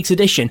next week's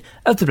edition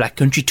of the Black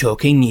Country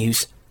Talking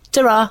News.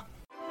 Ta-ra!